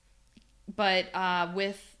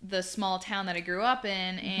with the small town that I grew up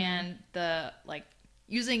in and the like.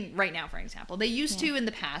 Using right now, for example, they used to in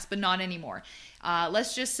the past, but not anymore.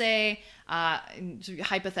 Let's just say,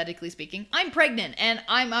 hypothetically speaking, I'm pregnant and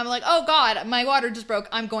I'm like, oh God, my water just broke.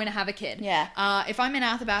 I'm going to have a kid. Yeah. If I'm in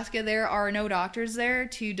Athabasca, there are no doctors there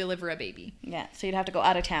to deliver a baby. Yeah, so you'd have to go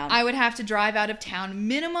out of town. I would have to drive out of town.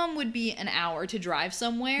 Minimum would be an hour to drive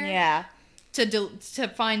somewhere. Yeah. To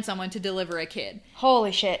find someone to deliver a kid.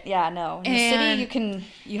 Holy shit! Yeah, no. In the city,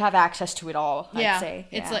 you have access to it all. Yeah, I'd say.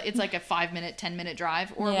 Yeah. it's like a 5-minute, 10-minute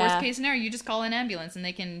drive, or Yeah. worst case scenario, you just call an ambulance and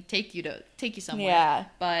they can take you somewhere. Yeah.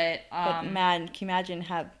 But man, can you imagine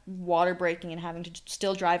water breaking and having to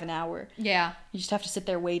still drive an hour? yeah, You just have to sit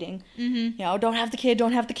there waiting. Mm-hmm. You know, don't have the kid.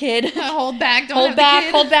 hold back, Hold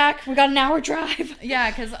back. We got an hour drive. Yeah,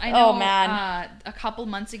 because I know. Oh, man. A couple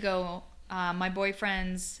months ago, my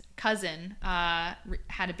boyfriend's cousin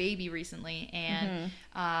had a baby recently, and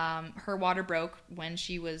her water broke when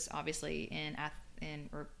she was obviously in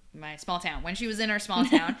my small town. When she was in her small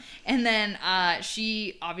town, and then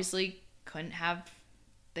she obviously couldn't have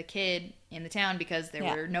the kid in the town because there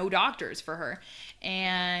were no doctors for her,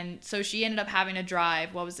 and so she ended up having to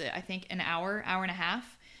drive. What was it? I think an hour and a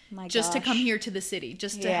half, just to come here to the city,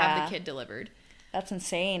 just to have the kid delivered. That's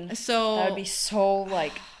insane. So that would be so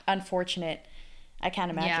like unfortunate. I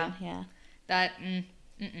can't imagine. Yeah. That.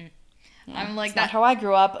 Yeah. I'm like It's that. not how I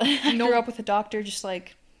grew up. I grew up with a doctor just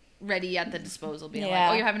like ready at the disposal, being like,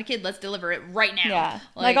 "Oh, you're having a kid. Let's deliver it right now." Yeah.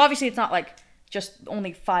 Like obviously, it's not like just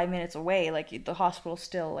only 5 minutes away. Like the hospital's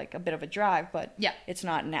still like a bit of a drive, but it's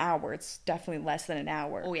not an hour. It's definitely less than an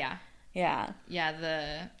hour. Oh yeah. Yeah. Yeah.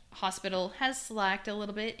 The hospital has slacked a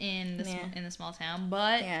little bit in the small town,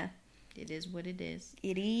 but it is what it is.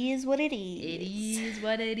 It is what it is. It is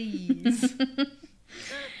what it is.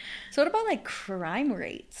 So what about like crime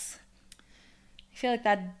rates? I feel like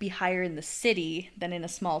that'd be higher in the city than in a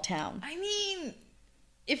small town. I mean,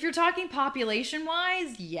 if you're talking population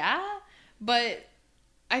wise, yeah, but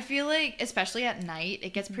I feel like, especially at night,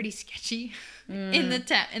 it gets pretty sketchy in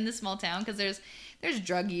the small town, because there's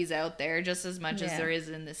druggies out there just as much as there is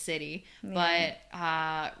in the city. Yeah.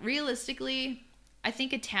 But realistically, I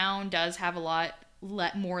think a town does have a lot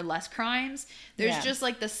less crimes. There's just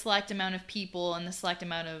like the select amount of people and the select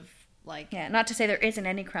amount of like... Yeah, not to say there isn't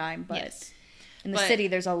any crime, but in the city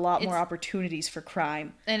there's a lot more opportunities for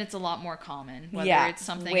crime. And it's a lot more common. Whether it's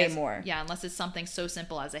something way more. Yeah, unless it's something so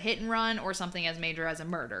simple as a hit and run or something as major as a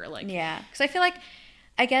murder. Like, yeah, because I feel like,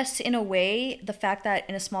 I guess in a way, the fact that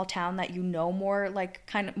in a small town that you know more, like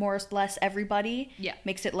kind of more or less everybody,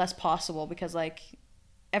 makes it less possible, because like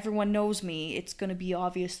everyone knows me, it's going to be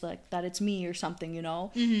obvious like that it's me or something, you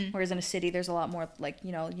know? Mm-hmm. Whereas in a city, there's a lot more like,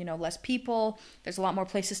 you know, less people, there's a lot more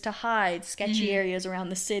places to hide, sketchy areas around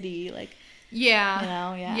the city, like... Yeah. You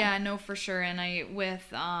know, yeah, no, for sure. And with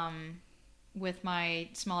my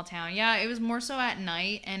small town, it was more so at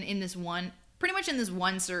night, and pretty much in this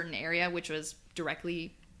one certain area, which was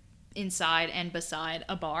directly inside and beside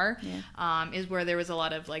a bar, is where there was a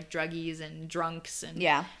lot of like druggies and drunks and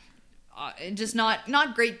just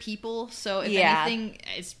not great people. So if anything,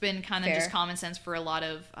 it's been kind of just common sense for a lot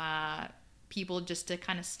of people just to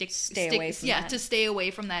kind of stay away from that. To stay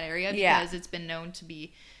away from that area, because it's been known to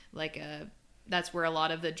be like that's where a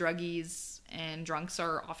lot of the druggies and drunks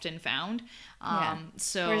are often found.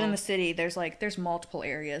 So whereas in the city, there's multiple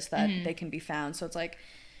areas that they can be found. So it's like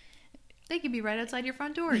they could be right outside your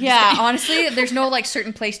front door. Yeah, honestly, there's no like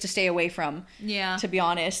certain place to stay away from. Yeah, to be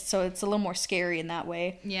honest, so it's a little more scary in that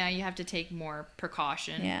way. Yeah, you have to take more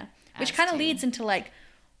precaution. Yeah, which kind of leads into like,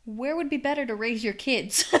 where would be better to raise your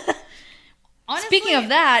kids? Honestly, speaking of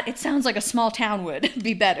that, it sounds like a small town would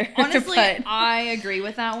be better. Honestly, I agree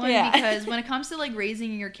with that one, because when it comes to like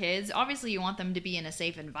raising your kids, obviously you want them to be in a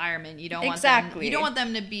safe environment. You don't want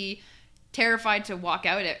them to be terrified to walk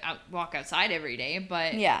outside every day.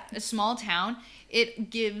 But a small town, it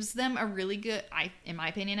gives them a really good, in my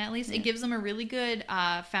opinion at least, it gives them a really good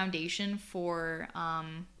foundation for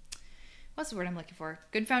what's the word I'm looking for?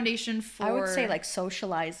 Good foundation for... I would say like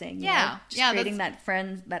socializing. Yeah. Creating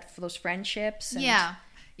those friendships. And,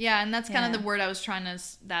 and that's kind of the word I was trying to...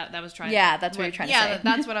 that's what you're trying to say. Yeah,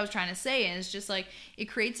 that's what I was trying to say. And it's just like, it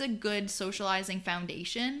creates a good socializing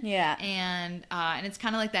foundation. Yeah. And it's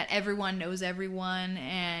kind of like that everyone knows everyone,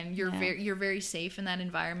 and you're very safe in that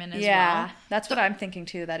environment as well. Yeah, that's what I'm thinking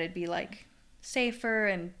too, that it'd be like safer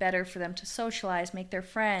and better for them to socialize, make their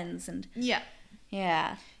friends, and...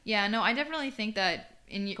 Yeah, no, I definitely think that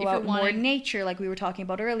if you're wanting... more in nature, like we were talking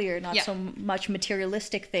about earlier, not so much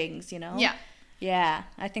materialistic things, you know? Yeah. Yeah,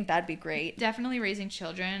 I think that'd be great. Definitely raising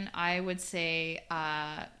children, I would say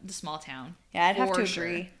the small town. Yeah, I'd have to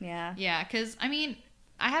agree. Yeah. Yeah, because, I mean,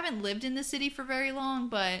 I haven't lived in the city for very long,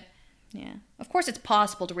 but... Yeah. Of course, it's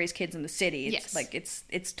possible to raise kids in the city. It's like,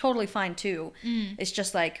 it's totally fine, too. Mm. It's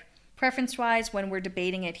just like, preference-wise, when we're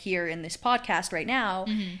debating it here in this podcast right now,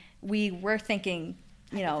 we were thinking...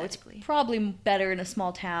 You know, it's probably better in a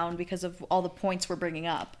small town because of all the points we're bringing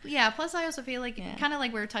up. Yeah, plus I also feel like, kind of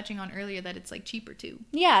like we were touching on earlier, that it's like cheaper too.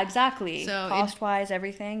 Yeah, exactly. So cost-wise,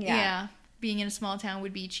 everything, Yeah, being in a small town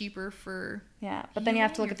would be cheaper for... Yeah, but then you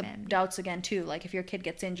have to look at the doubts again too. Like if your kid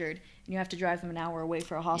gets injured and you have to drive them an hour away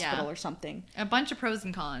for a hospital or something. A bunch of pros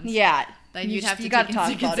and cons. Yeah. That you'd have to take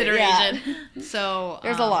into consideration. Yeah. So...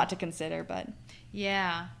 There's a lot to consider, but...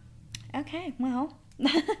 Yeah. Okay, well...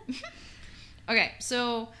 Okay,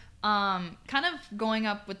 so kind of going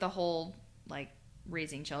up with the whole like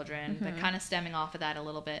raising children, but kind of stemming off of that a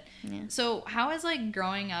little bit. Yeah. So how has like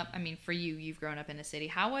growing up, I mean for you've grown up in a city,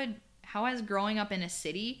 how has growing up in a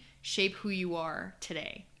city shaped who you are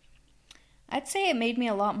today? I'd say it made me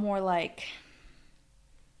a lot more like,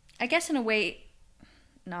 I guess in a way,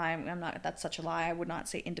 no, I'm not, that's such a lie. I would not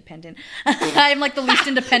say independent. I'm like the least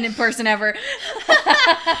independent person ever.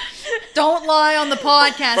 Don't lie on the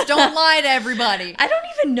podcast. Don't lie to everybody. I don't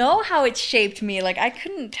even know how it shaped me. Like, I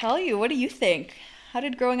couldn't tell you. What do you think? How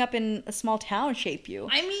did growing up in a small town shape you?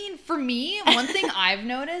 I mean, for me, one thing I've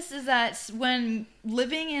noticed is that when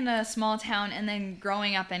living in a small town and then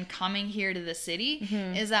growing up and coming here to the city,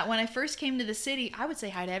 is that when I first came to the city, I would say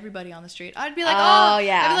hi to everybody on the street. I'd be like,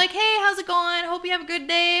 I'd be like, hey, how's it going? Hope you have a good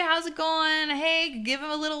day. How's it going? Hey, give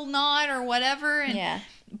them a little nod or whatever. And,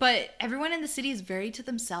 but everyone in the city is very to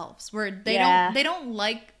themselves, where they don't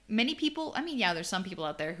like... Many people, I mean, there's some people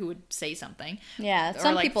out there who would say something. Yeah,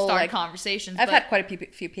 some people start conversations. I've had quite a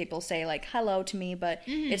few people say like hello to me, but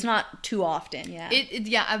it's not too often.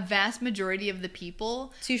 Yeah, a vast majority of the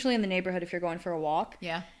people. It's usually in the neighborhood if you're going for a walk.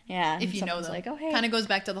 Yeah, if you know them, like, oh hey, kind of goes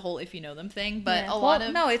back to the whole if you know them thing. But a lot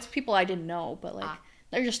of no, it's people I didn't know, but like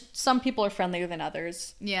They're just, some people are friendlier than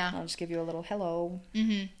others. Yeah. I'll just give you a little hello,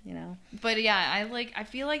 But yeah, I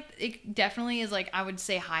feel like it definitely is like, I would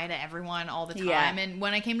say hi to everyone all the time. Yeah. And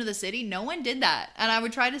when I came to the city, no one did that. And I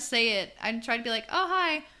would try to say it. I'd try to be like, oh,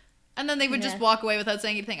 hi. And then they would just walk away without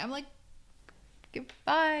saying anything. I'm like,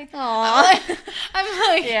 goodbye. Aww. I'm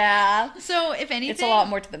like, yeah. So if anything, it's a lot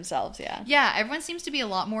more to themselves. Yeah. Yeah. Everyone seems to be a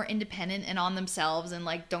lot more independent and on themselves and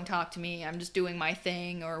like, don't talk to me. I'm just doing my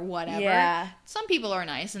thing or whatever. Yeah. Some people are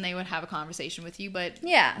nice and they would have a conversation with you, but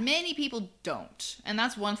yeah, many people don't. And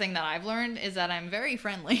that's one thing that I've learned is that I'm very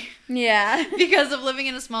friendly. Yeah. Because of living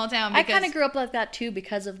in a small town. I kind of grew up like that too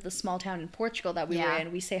because of the small town in Portugal that we were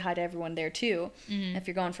in. We say hi to everyone there too. Mm-hmm. If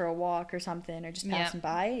you're going for a walk or something or just passing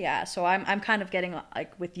by. Yeah. So I'm kind of getting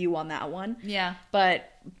like with you on that one. Yeah. But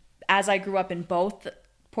as I grew up in both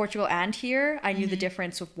Portugal and here, I knew the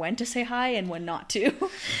difference of when to say hi and when not to.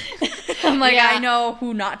 I'm like, I know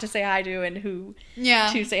who not to say hi to and who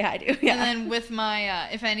to say hi to. Yeah. And then with my,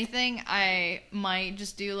 if anything, I might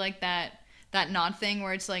just do like that nod thing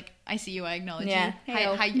where it's like, I see you, I acknowledge you.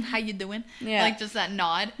 Hi, how you doing? Yeah. Like just that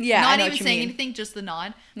nod. Yeah. Not even saying anything, just the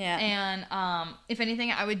nod. Yeah. And if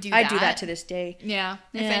anything, I would do that. I do that to this day. Yeah.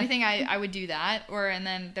 If anything, I would do that. And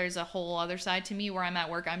then there's a whole other side to me where I'm at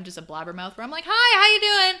work, I'm just a blabbermouth where I'm like, hi, how you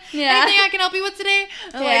doing? Yeah. Anything I can help you with today?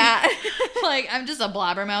 Like I'm just a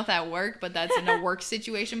blabbermouth at work, but that's in a work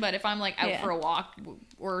situation. But if I'm like out for a walk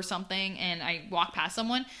or something and I walk past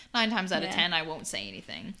someone, 9 times out of 10, I won't say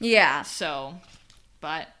anything. Yeah. So,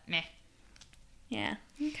 but meh. Yeah.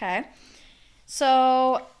 Okay.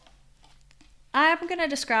 So I'm going to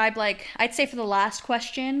describe, like, I'd say for the last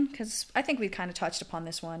question, because I think we've kind of touched upon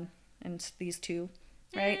this one and these two,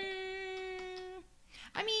 right?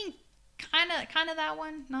 I mean, kind of that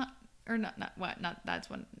one. Not that's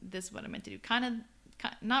one. This is what I meant to do. Kind of,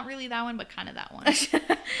 not really that one, but kind of that one.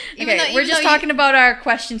 Okay, we're just talking about our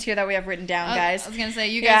questions here that we have written down, guys. I was gonna say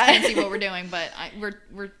you guys can't see what we're doing, but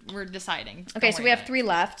we're deciding. Okay, so we have 3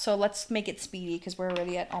 left. So let's make it speedy because we're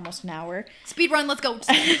already at almost an hour. Speed run, let's go.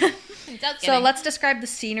 So let's describe the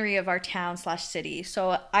scenery of our town/city.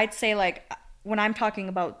 So I'd say, like, when I'm talking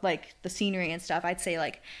about like the scenery and stuff, I'd say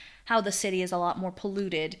like how the city is a lot more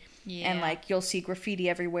polluted, and like you'll see graffiti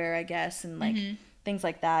everywhere, I guess, and like. Things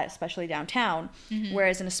like that, especially downtown.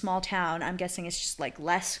 Whereas in a small town, I'm guessing it's just like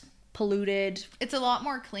less polluted. It's a lot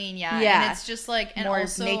more clean, yeah. And it's just like, and more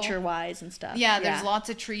also nature-wise and stuff. Yeah, there's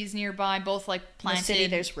lots of trees nearby, both like planted. In the city,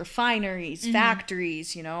 there's refineries,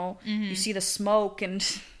 factories, you know. You see the smoke and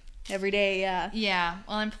every day, Yeah,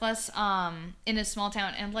 well, and plus, in a small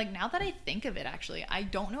town, and like now that I think of it, actually, I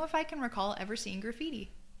don't know if I can recall ever seeing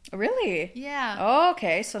graffiti. Really? Yeah. Oh,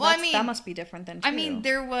 okay. So that must be different then too. I mean,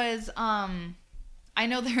 there was, I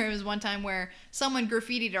know there was one time where someone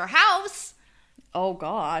graffitied our house. Oh,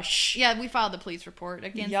 gosh. Yeah, we filed a police report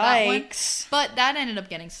against that one. Yikes. But that ended up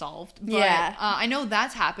getting solved. But, I know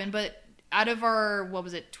that's happened, but out of our,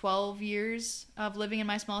 12 years of living in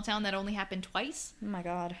my small town, that only happened twice. Oh, my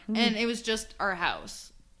God. And it was just our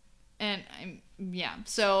house. And,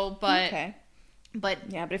 so, but... Okay. But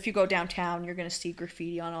if you go downtown, you're going to see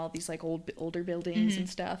graffiti on all these, like, older buildings and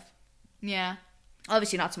stuff. Yeah.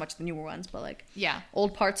 Obviously not so much the newer ones, but like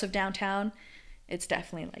old parts of downtown, it's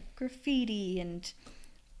definitely like graffiti and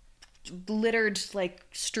littered, like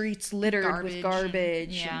streets littered with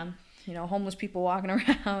garbage and, you know, homeless people walking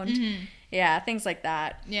around. Yeah, things like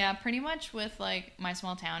that. Yeah, pretty much with like my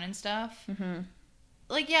small town and stuff.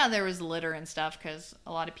 Like, there was litter and stuff because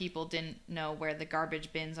a lot of people didn't know where the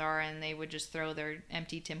garbage bins are and they would just throw their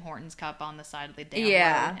empty Tim Hortons cup on the side of the damn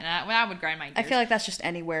road. And I would grind my gears. I feel like that's just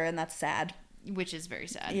anywhere and that's sad. Which is very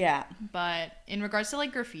sad. Yeah. But in regards to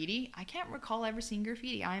like graffiti, I can't recall ever seeing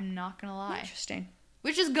graffiti. I'm not going to lie. Interesting.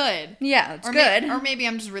 Which is good. Yeah, it's good. Or maybe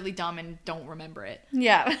I'm just really dumb and don't remember it.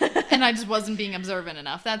 Yeah. And I just wasn't being observant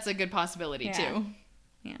enough. That's a good possibility too.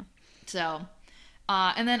 Yeah. So,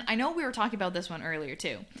 and then I know we were talking about this one earlier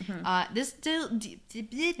too. This still... Okay,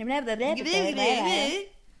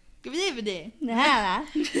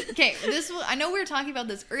 I know we were talking about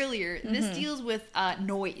this earlier. This deals with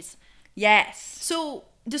noise. Yes. So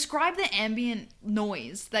describe the ambient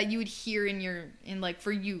noise that you would hear in like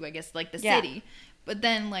for you, I guess, like the city. But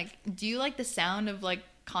then like, do you like the sound of like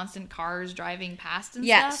constant cars driving past and stuff?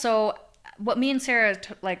 Yeah. So what me and Sarah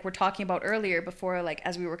were talking about earlier before, like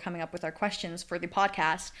as we were coming up with our questions for the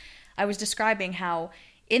podcast, I was describing how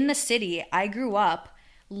in the city I grew up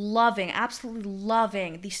absolutely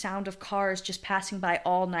loving the sound of cars just passing by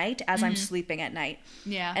all night as I'm sleeping at night.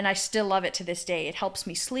 Yeah. And I still love it to this day. It helps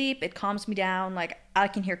me sleep. It calms me down. Like, I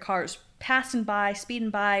can hear cars passing by,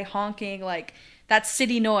 speeding by, honking, like, that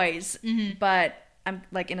city noise. But I'm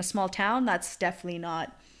like in a small town, that's definitely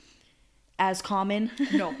not as common.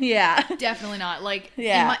 No. Yeah. Definitely not. Like,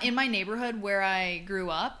 in my neighborhood where I grew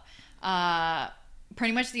up,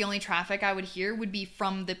 pretty much the only traffic I would hear would be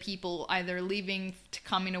from the people either leaving to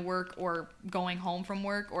coming to work or going home from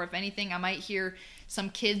work, or if anything, I might hear some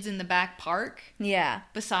kids in the back park. Yeah.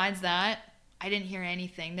 Besides that, I didn't hear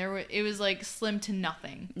anything. It was like slim to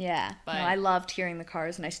nothing. Yeah. But no, I loved hearing the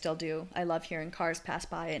cars, and I still do. I love hearing cars pass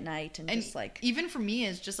by at night and just like... Even for me,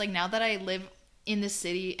 it's just like now that I live in the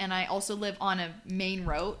city and I also live on a main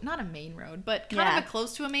road, not a main road, but kind of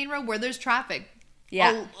close to a main road where there's traffic.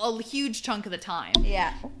 Yeah. A huge chunk of the time.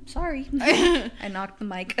 Yeah. Oh, sorry. I knocked the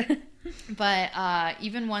mic. But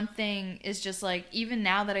even one thing is just like, even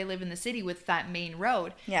now that I live in the city with that main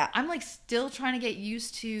road, I'm like still trying to get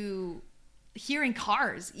used to hearing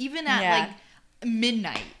cars, even at like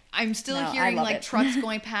midnight. I'm still hearing like trucks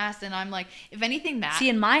going past, and I'm like, if anything, that... See,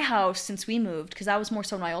 in my house, since we moved, because that was more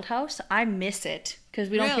so my old house, I miss it because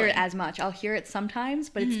we don't hear it as much. I'll hear it sometimes,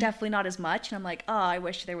 but it's definitely not as much. And I'm like, oh, I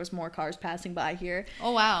wish there was more cars passing by here.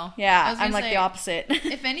 Oh, wow. Yeah, I'm like the opposite.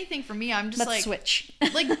 If anything, for me, I'm just Let's switch.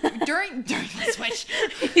 Like, during let's switch.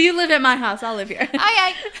 You live at my house, I'll live here.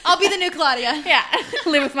 Aye. I'll be the new Claudia. Yeah.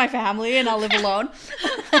 Live with my family, and I'll live alone.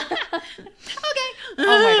 Okay. Oh,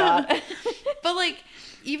 my God. But, like...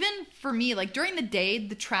 Even for me, like, during the day,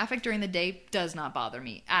 the traffic during the day does not bother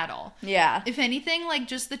me at all. Yeah. If anything, like,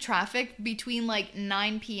 just the traffic between, like,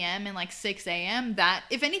 9 p.m. and, like, 6 a.m., that,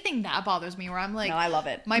 if anything, that bothers me, where I'm like... No, I love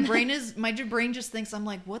it. My brain just thinks, I'm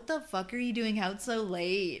like, what the fuck are you doing out so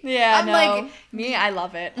late? Yeah, I'm like... Me, I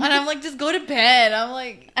love it. And I'm like, just go to bed. I'm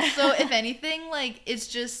like... So, if anything, like, it's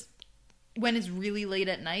just... When it's really late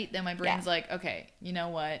at night, then my brain's like, okay, you know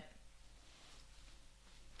what?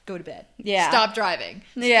 Go to bed. Yeah. Stop driving.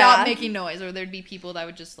 Yeah. Stop making noise. Or there'd be people that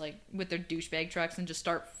would just like with their douchebag trucks and just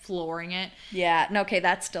start flooring it. Yeah. No, okay,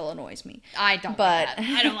 that still annoys me. I don't like that.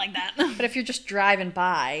 I don't like that. But if you're just driving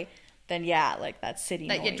by, then yeah, like that city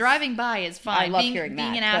noise. Yeah, driving by is fine. I love hearing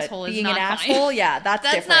that. Being an asshole is being not an fine. asshole, yeah, that's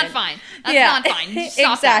different. That's not fine. That's not fine.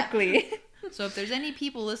 Stop exactly. That. So if there's any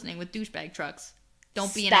people listening with douchebag trucks,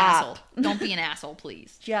 don't be an asshole. Don't be an asshole,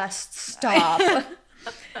 please. Just stop.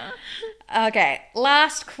 Okay,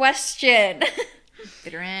 last question.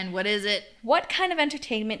 Bitter end, what is it? What kind of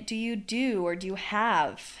entertainment do you do or do you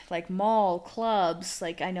have? Like mall, clubs,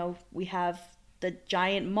 like I know we have the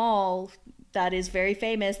giant mall that is very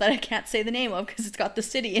famous that I can't say the name of because it's got the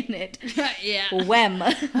city in it. Yeah. WEM.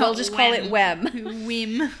 We'll just call it WEM.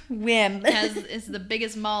 WEM. It's the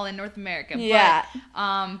biggest mall in North America. Yeah.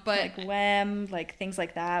 But like WEM, like things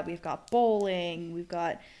like that. We've got bowling, we've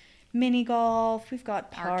got mini golf, we've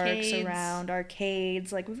got parks around,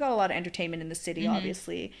 arcades, like we've got a lot of entertainment in the city,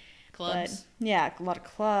 obviously. Clubs. But, yeah, a lot of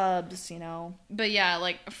clubs, you know. But yeah,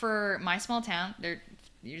 like for my small town,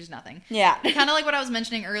 you're just nothing. Yeah. Kind of like what I was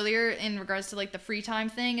mentioning earlier in regards to like the free time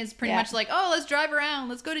thing is pretty much like, oh, let's drive around,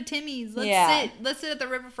 let's go to Timmy's, let's sit at the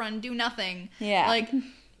riverfront, do nothing. Yeah. Like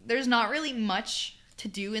there's not really much to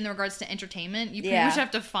do in regards to entertainment. You pretty much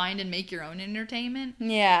have to find and make your own entertainment.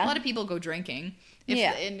 Yeah. A lot of people go drinking.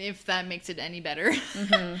 If that makes it any better.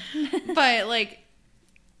 Mm-hmm. But like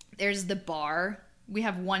there's the bar. We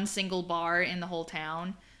have one single bar in the whole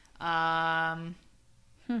town.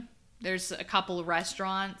 There's a couple of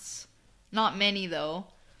restaurants. Not many though.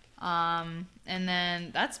 And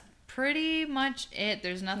then that's pretty much it.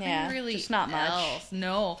 There's nothing really just not else. Much.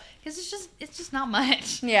 No. Because it's just not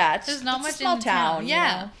much. Yeah, there's not much a small in town.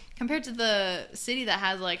 Yeah. You know? Compared to the city that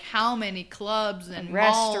has like how many clubs and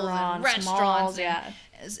restaurants malls, and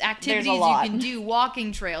activities you can do,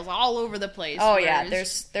 walking trails all over the place. Oh yeah,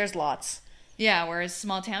 there's lots. Yeah, whereas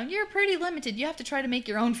small town, you're pretty limited. You have to try to make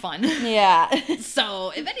your own fun. Yeah.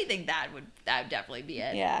 So if anything, that would definitely be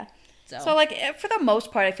it. Yeah. So like for the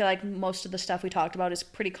most part, I feel like most of the stuff we talked about is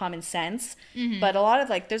pretty common sense. Mm-hmm. But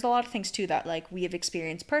there's a lot of things too that like we have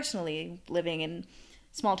experienced personally living in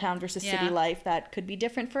small town versus city life that could be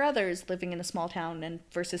different for others living in a small town and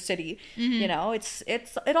versus city. Mm-hmm. You know,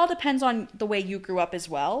 it all depends on the way you grew up as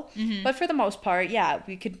well. Mm-hmm. But for the most part, yeah,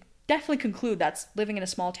 we could definitely conclude that's living in a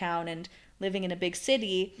small town and living in a big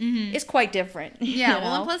city is quite different. Yeah,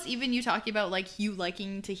 well, and plus even you talking about like you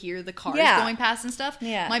liking to hear the cars going past and stuff.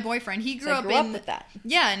 Yeah, my boyfriend, he grew up with that.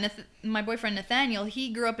 Yeah, and my boyfriend Nathaniel,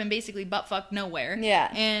 he grew up in basically buttfuck nowhere.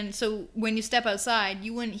 Yeah, and so when you step outside,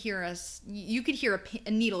 you wouldn't hear us. You could hear a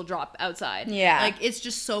needle drop outside. Yeah, like it's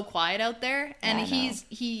just so quiet out there. And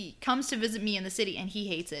he comes to visit me in the city, and he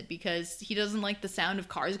hates it because he doesn't like the sound of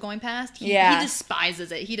cars going past. He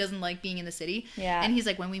despises it. He doesn't like being in the city. Yeah, and he's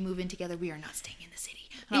like, when we move in together, we are not staying in the city.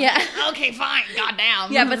 And I'm like, okay, fine,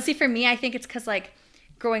 goddamn. Yeah, but see, for me, I think it's because like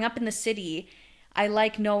growing up in the city, I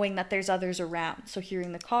like knowing that there's others around. So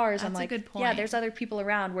hearing the cars, I'm like, a good point. yeah, there's other people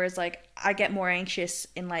around. Whereas like I get more anxious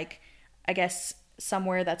in like, I guess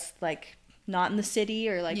somewhere that's like not in the city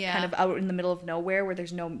or like kind of out in the middle of nowhere where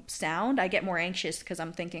there's no sound. I get more anxious because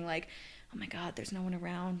I'm thinking like, oh my God, there's no one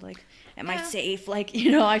around. Like, am I safe? Like,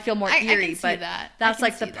 you know, I feel more eerie. I can see but that. That's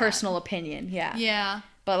like the personal opinion. Yeah. Yeah.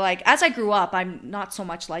 But like as I grew up, I'm not so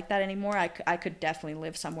much like that anymore. I could definitely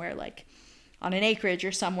live somewhere like on an acreage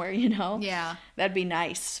or somewhere, you know? Yeah. That'd be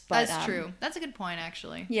nice. But, that's true. That's a good point,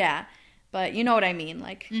 actually. Yeah. But you know what I mean?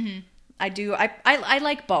 Like, I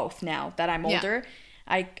like both now that I'm older.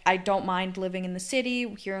 I don't mind living in the city,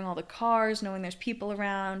 hearing all the cars, knowing there's people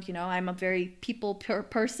around, you know? I'm a very people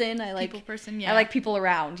person. I like people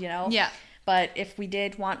around, you know? Yeah. But if we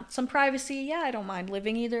did want some privacy, I don't mind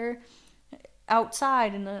living either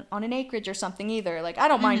outside on an acreage or something either. Like, I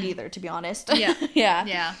don't mind either, to be honest. Yeah. Yeah.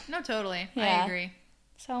 Yeah. No, totally. Yeah. I agree.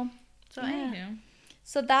 So anywho.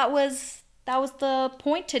 So that was the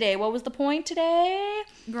point today. What was the point today?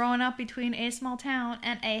 Growing up between a small town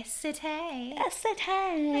and a city. A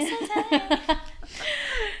city.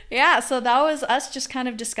 Yeah, so that was us just kind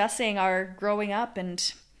of discussing our growing up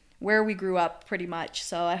and where we grew up, pretty much.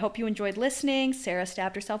 So I hope you enjoyed listening. Sarah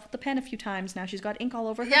stabbed herself with the pen a few times. Now she's got ink all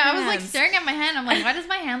over her hands. I was like staring at my hand. I'm like, why does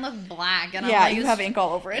my hand look black? And I'm like, you have ink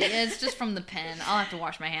all over it. It's just from the pen. I'll have to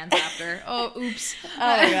wash my hands after. Oh, oops. Oh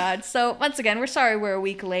my God. So once again, we're sorry we're a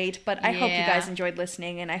week late, but I hope you guys enjoyed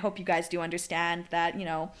listening, and I hope you guys do understand that, you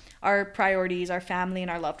know, our priorities, our family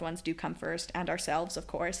and our loved ones do come first, and ourselves, of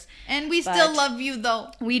course. And we still love you,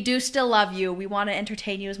 though. We do still love you. We want to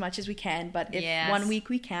entertain you as much as we can, but if 1 week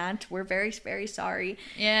we can't, we're very, very sorry.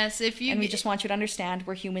 Yes, and we just want you to understand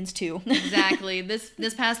we're humans too. Exactly.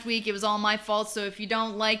 This past week, it was all my fault, so if you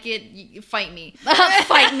don't like it, fight me.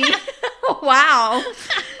 Fight me. Wow.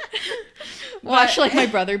 Watch like my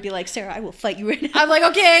brother be like, Sarah, I will fight you right now. I'm like,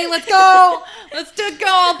 okay, let's go. Let's go.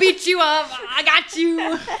 I'll beat you up. I got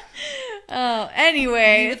you. Oh,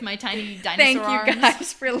 anyway. With my tiny dinosaur Thank arms. you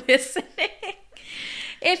guys for listening.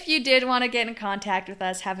 If you did want to get in contact with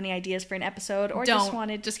us, have any ideas for an episode, or just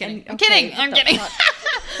kidding. I'm kidding. I'm kidding.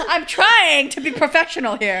 I'm trying to be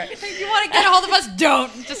professional here. If you want to get a hold of us,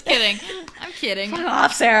 don't. Just kidding. I'm kidding. Fuck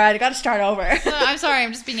off, Sarah. I got to start over. I'm sorry.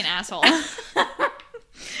 I'm just being an asshole.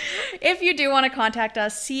 If you do want to contact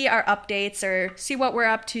us, see our updates or see what we're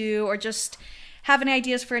up to, or just have any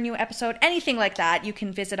ideas for a new episode, anything like that, you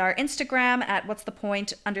can visit our Instagram at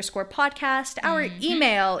whatsthepoint_podcast. Our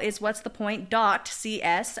email is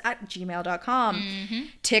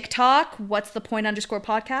whatsthepoint.cs@gmail.com. TikTok,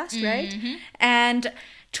 whatsthepoint_podcast, right? And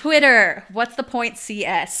Twitter,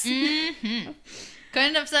 whatsthepointcs.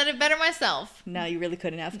 Couldn't have said it better myself. No, you really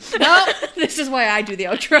couldn't have. Nope. This is why I do the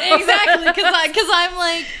outro. Exactly, because I'm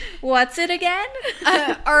like, what's it again?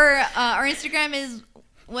 Our Instagram is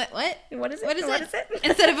what is it? What is it?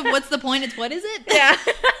 Instead of what's the point, it's what is it? Yeah.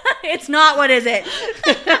 It's not what is it.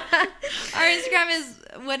 Our Instagram is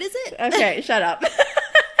what is it? Okay, shut up.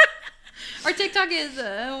 Our TikTok is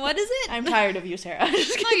what is it? I'm tired of you, Sarah.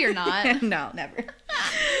 No, you're not. No, never.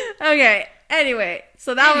 Okay. Anyway,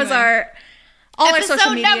 so that was our episode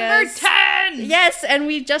social medias. number 10. Yes, and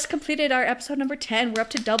we just completed our episode number 10. We're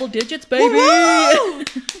up to double digits, baby.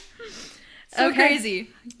 So crazy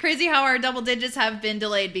how our double digits have been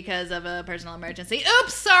delayed because of a personal emergency.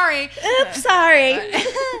 Oops, sorry.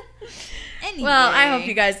 Anyway. Well, I hope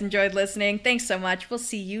you guys enjoyed listening. Thanks so much. We'll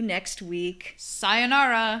see you next week.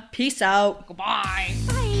 Sayonara. Peace out. Goodbye.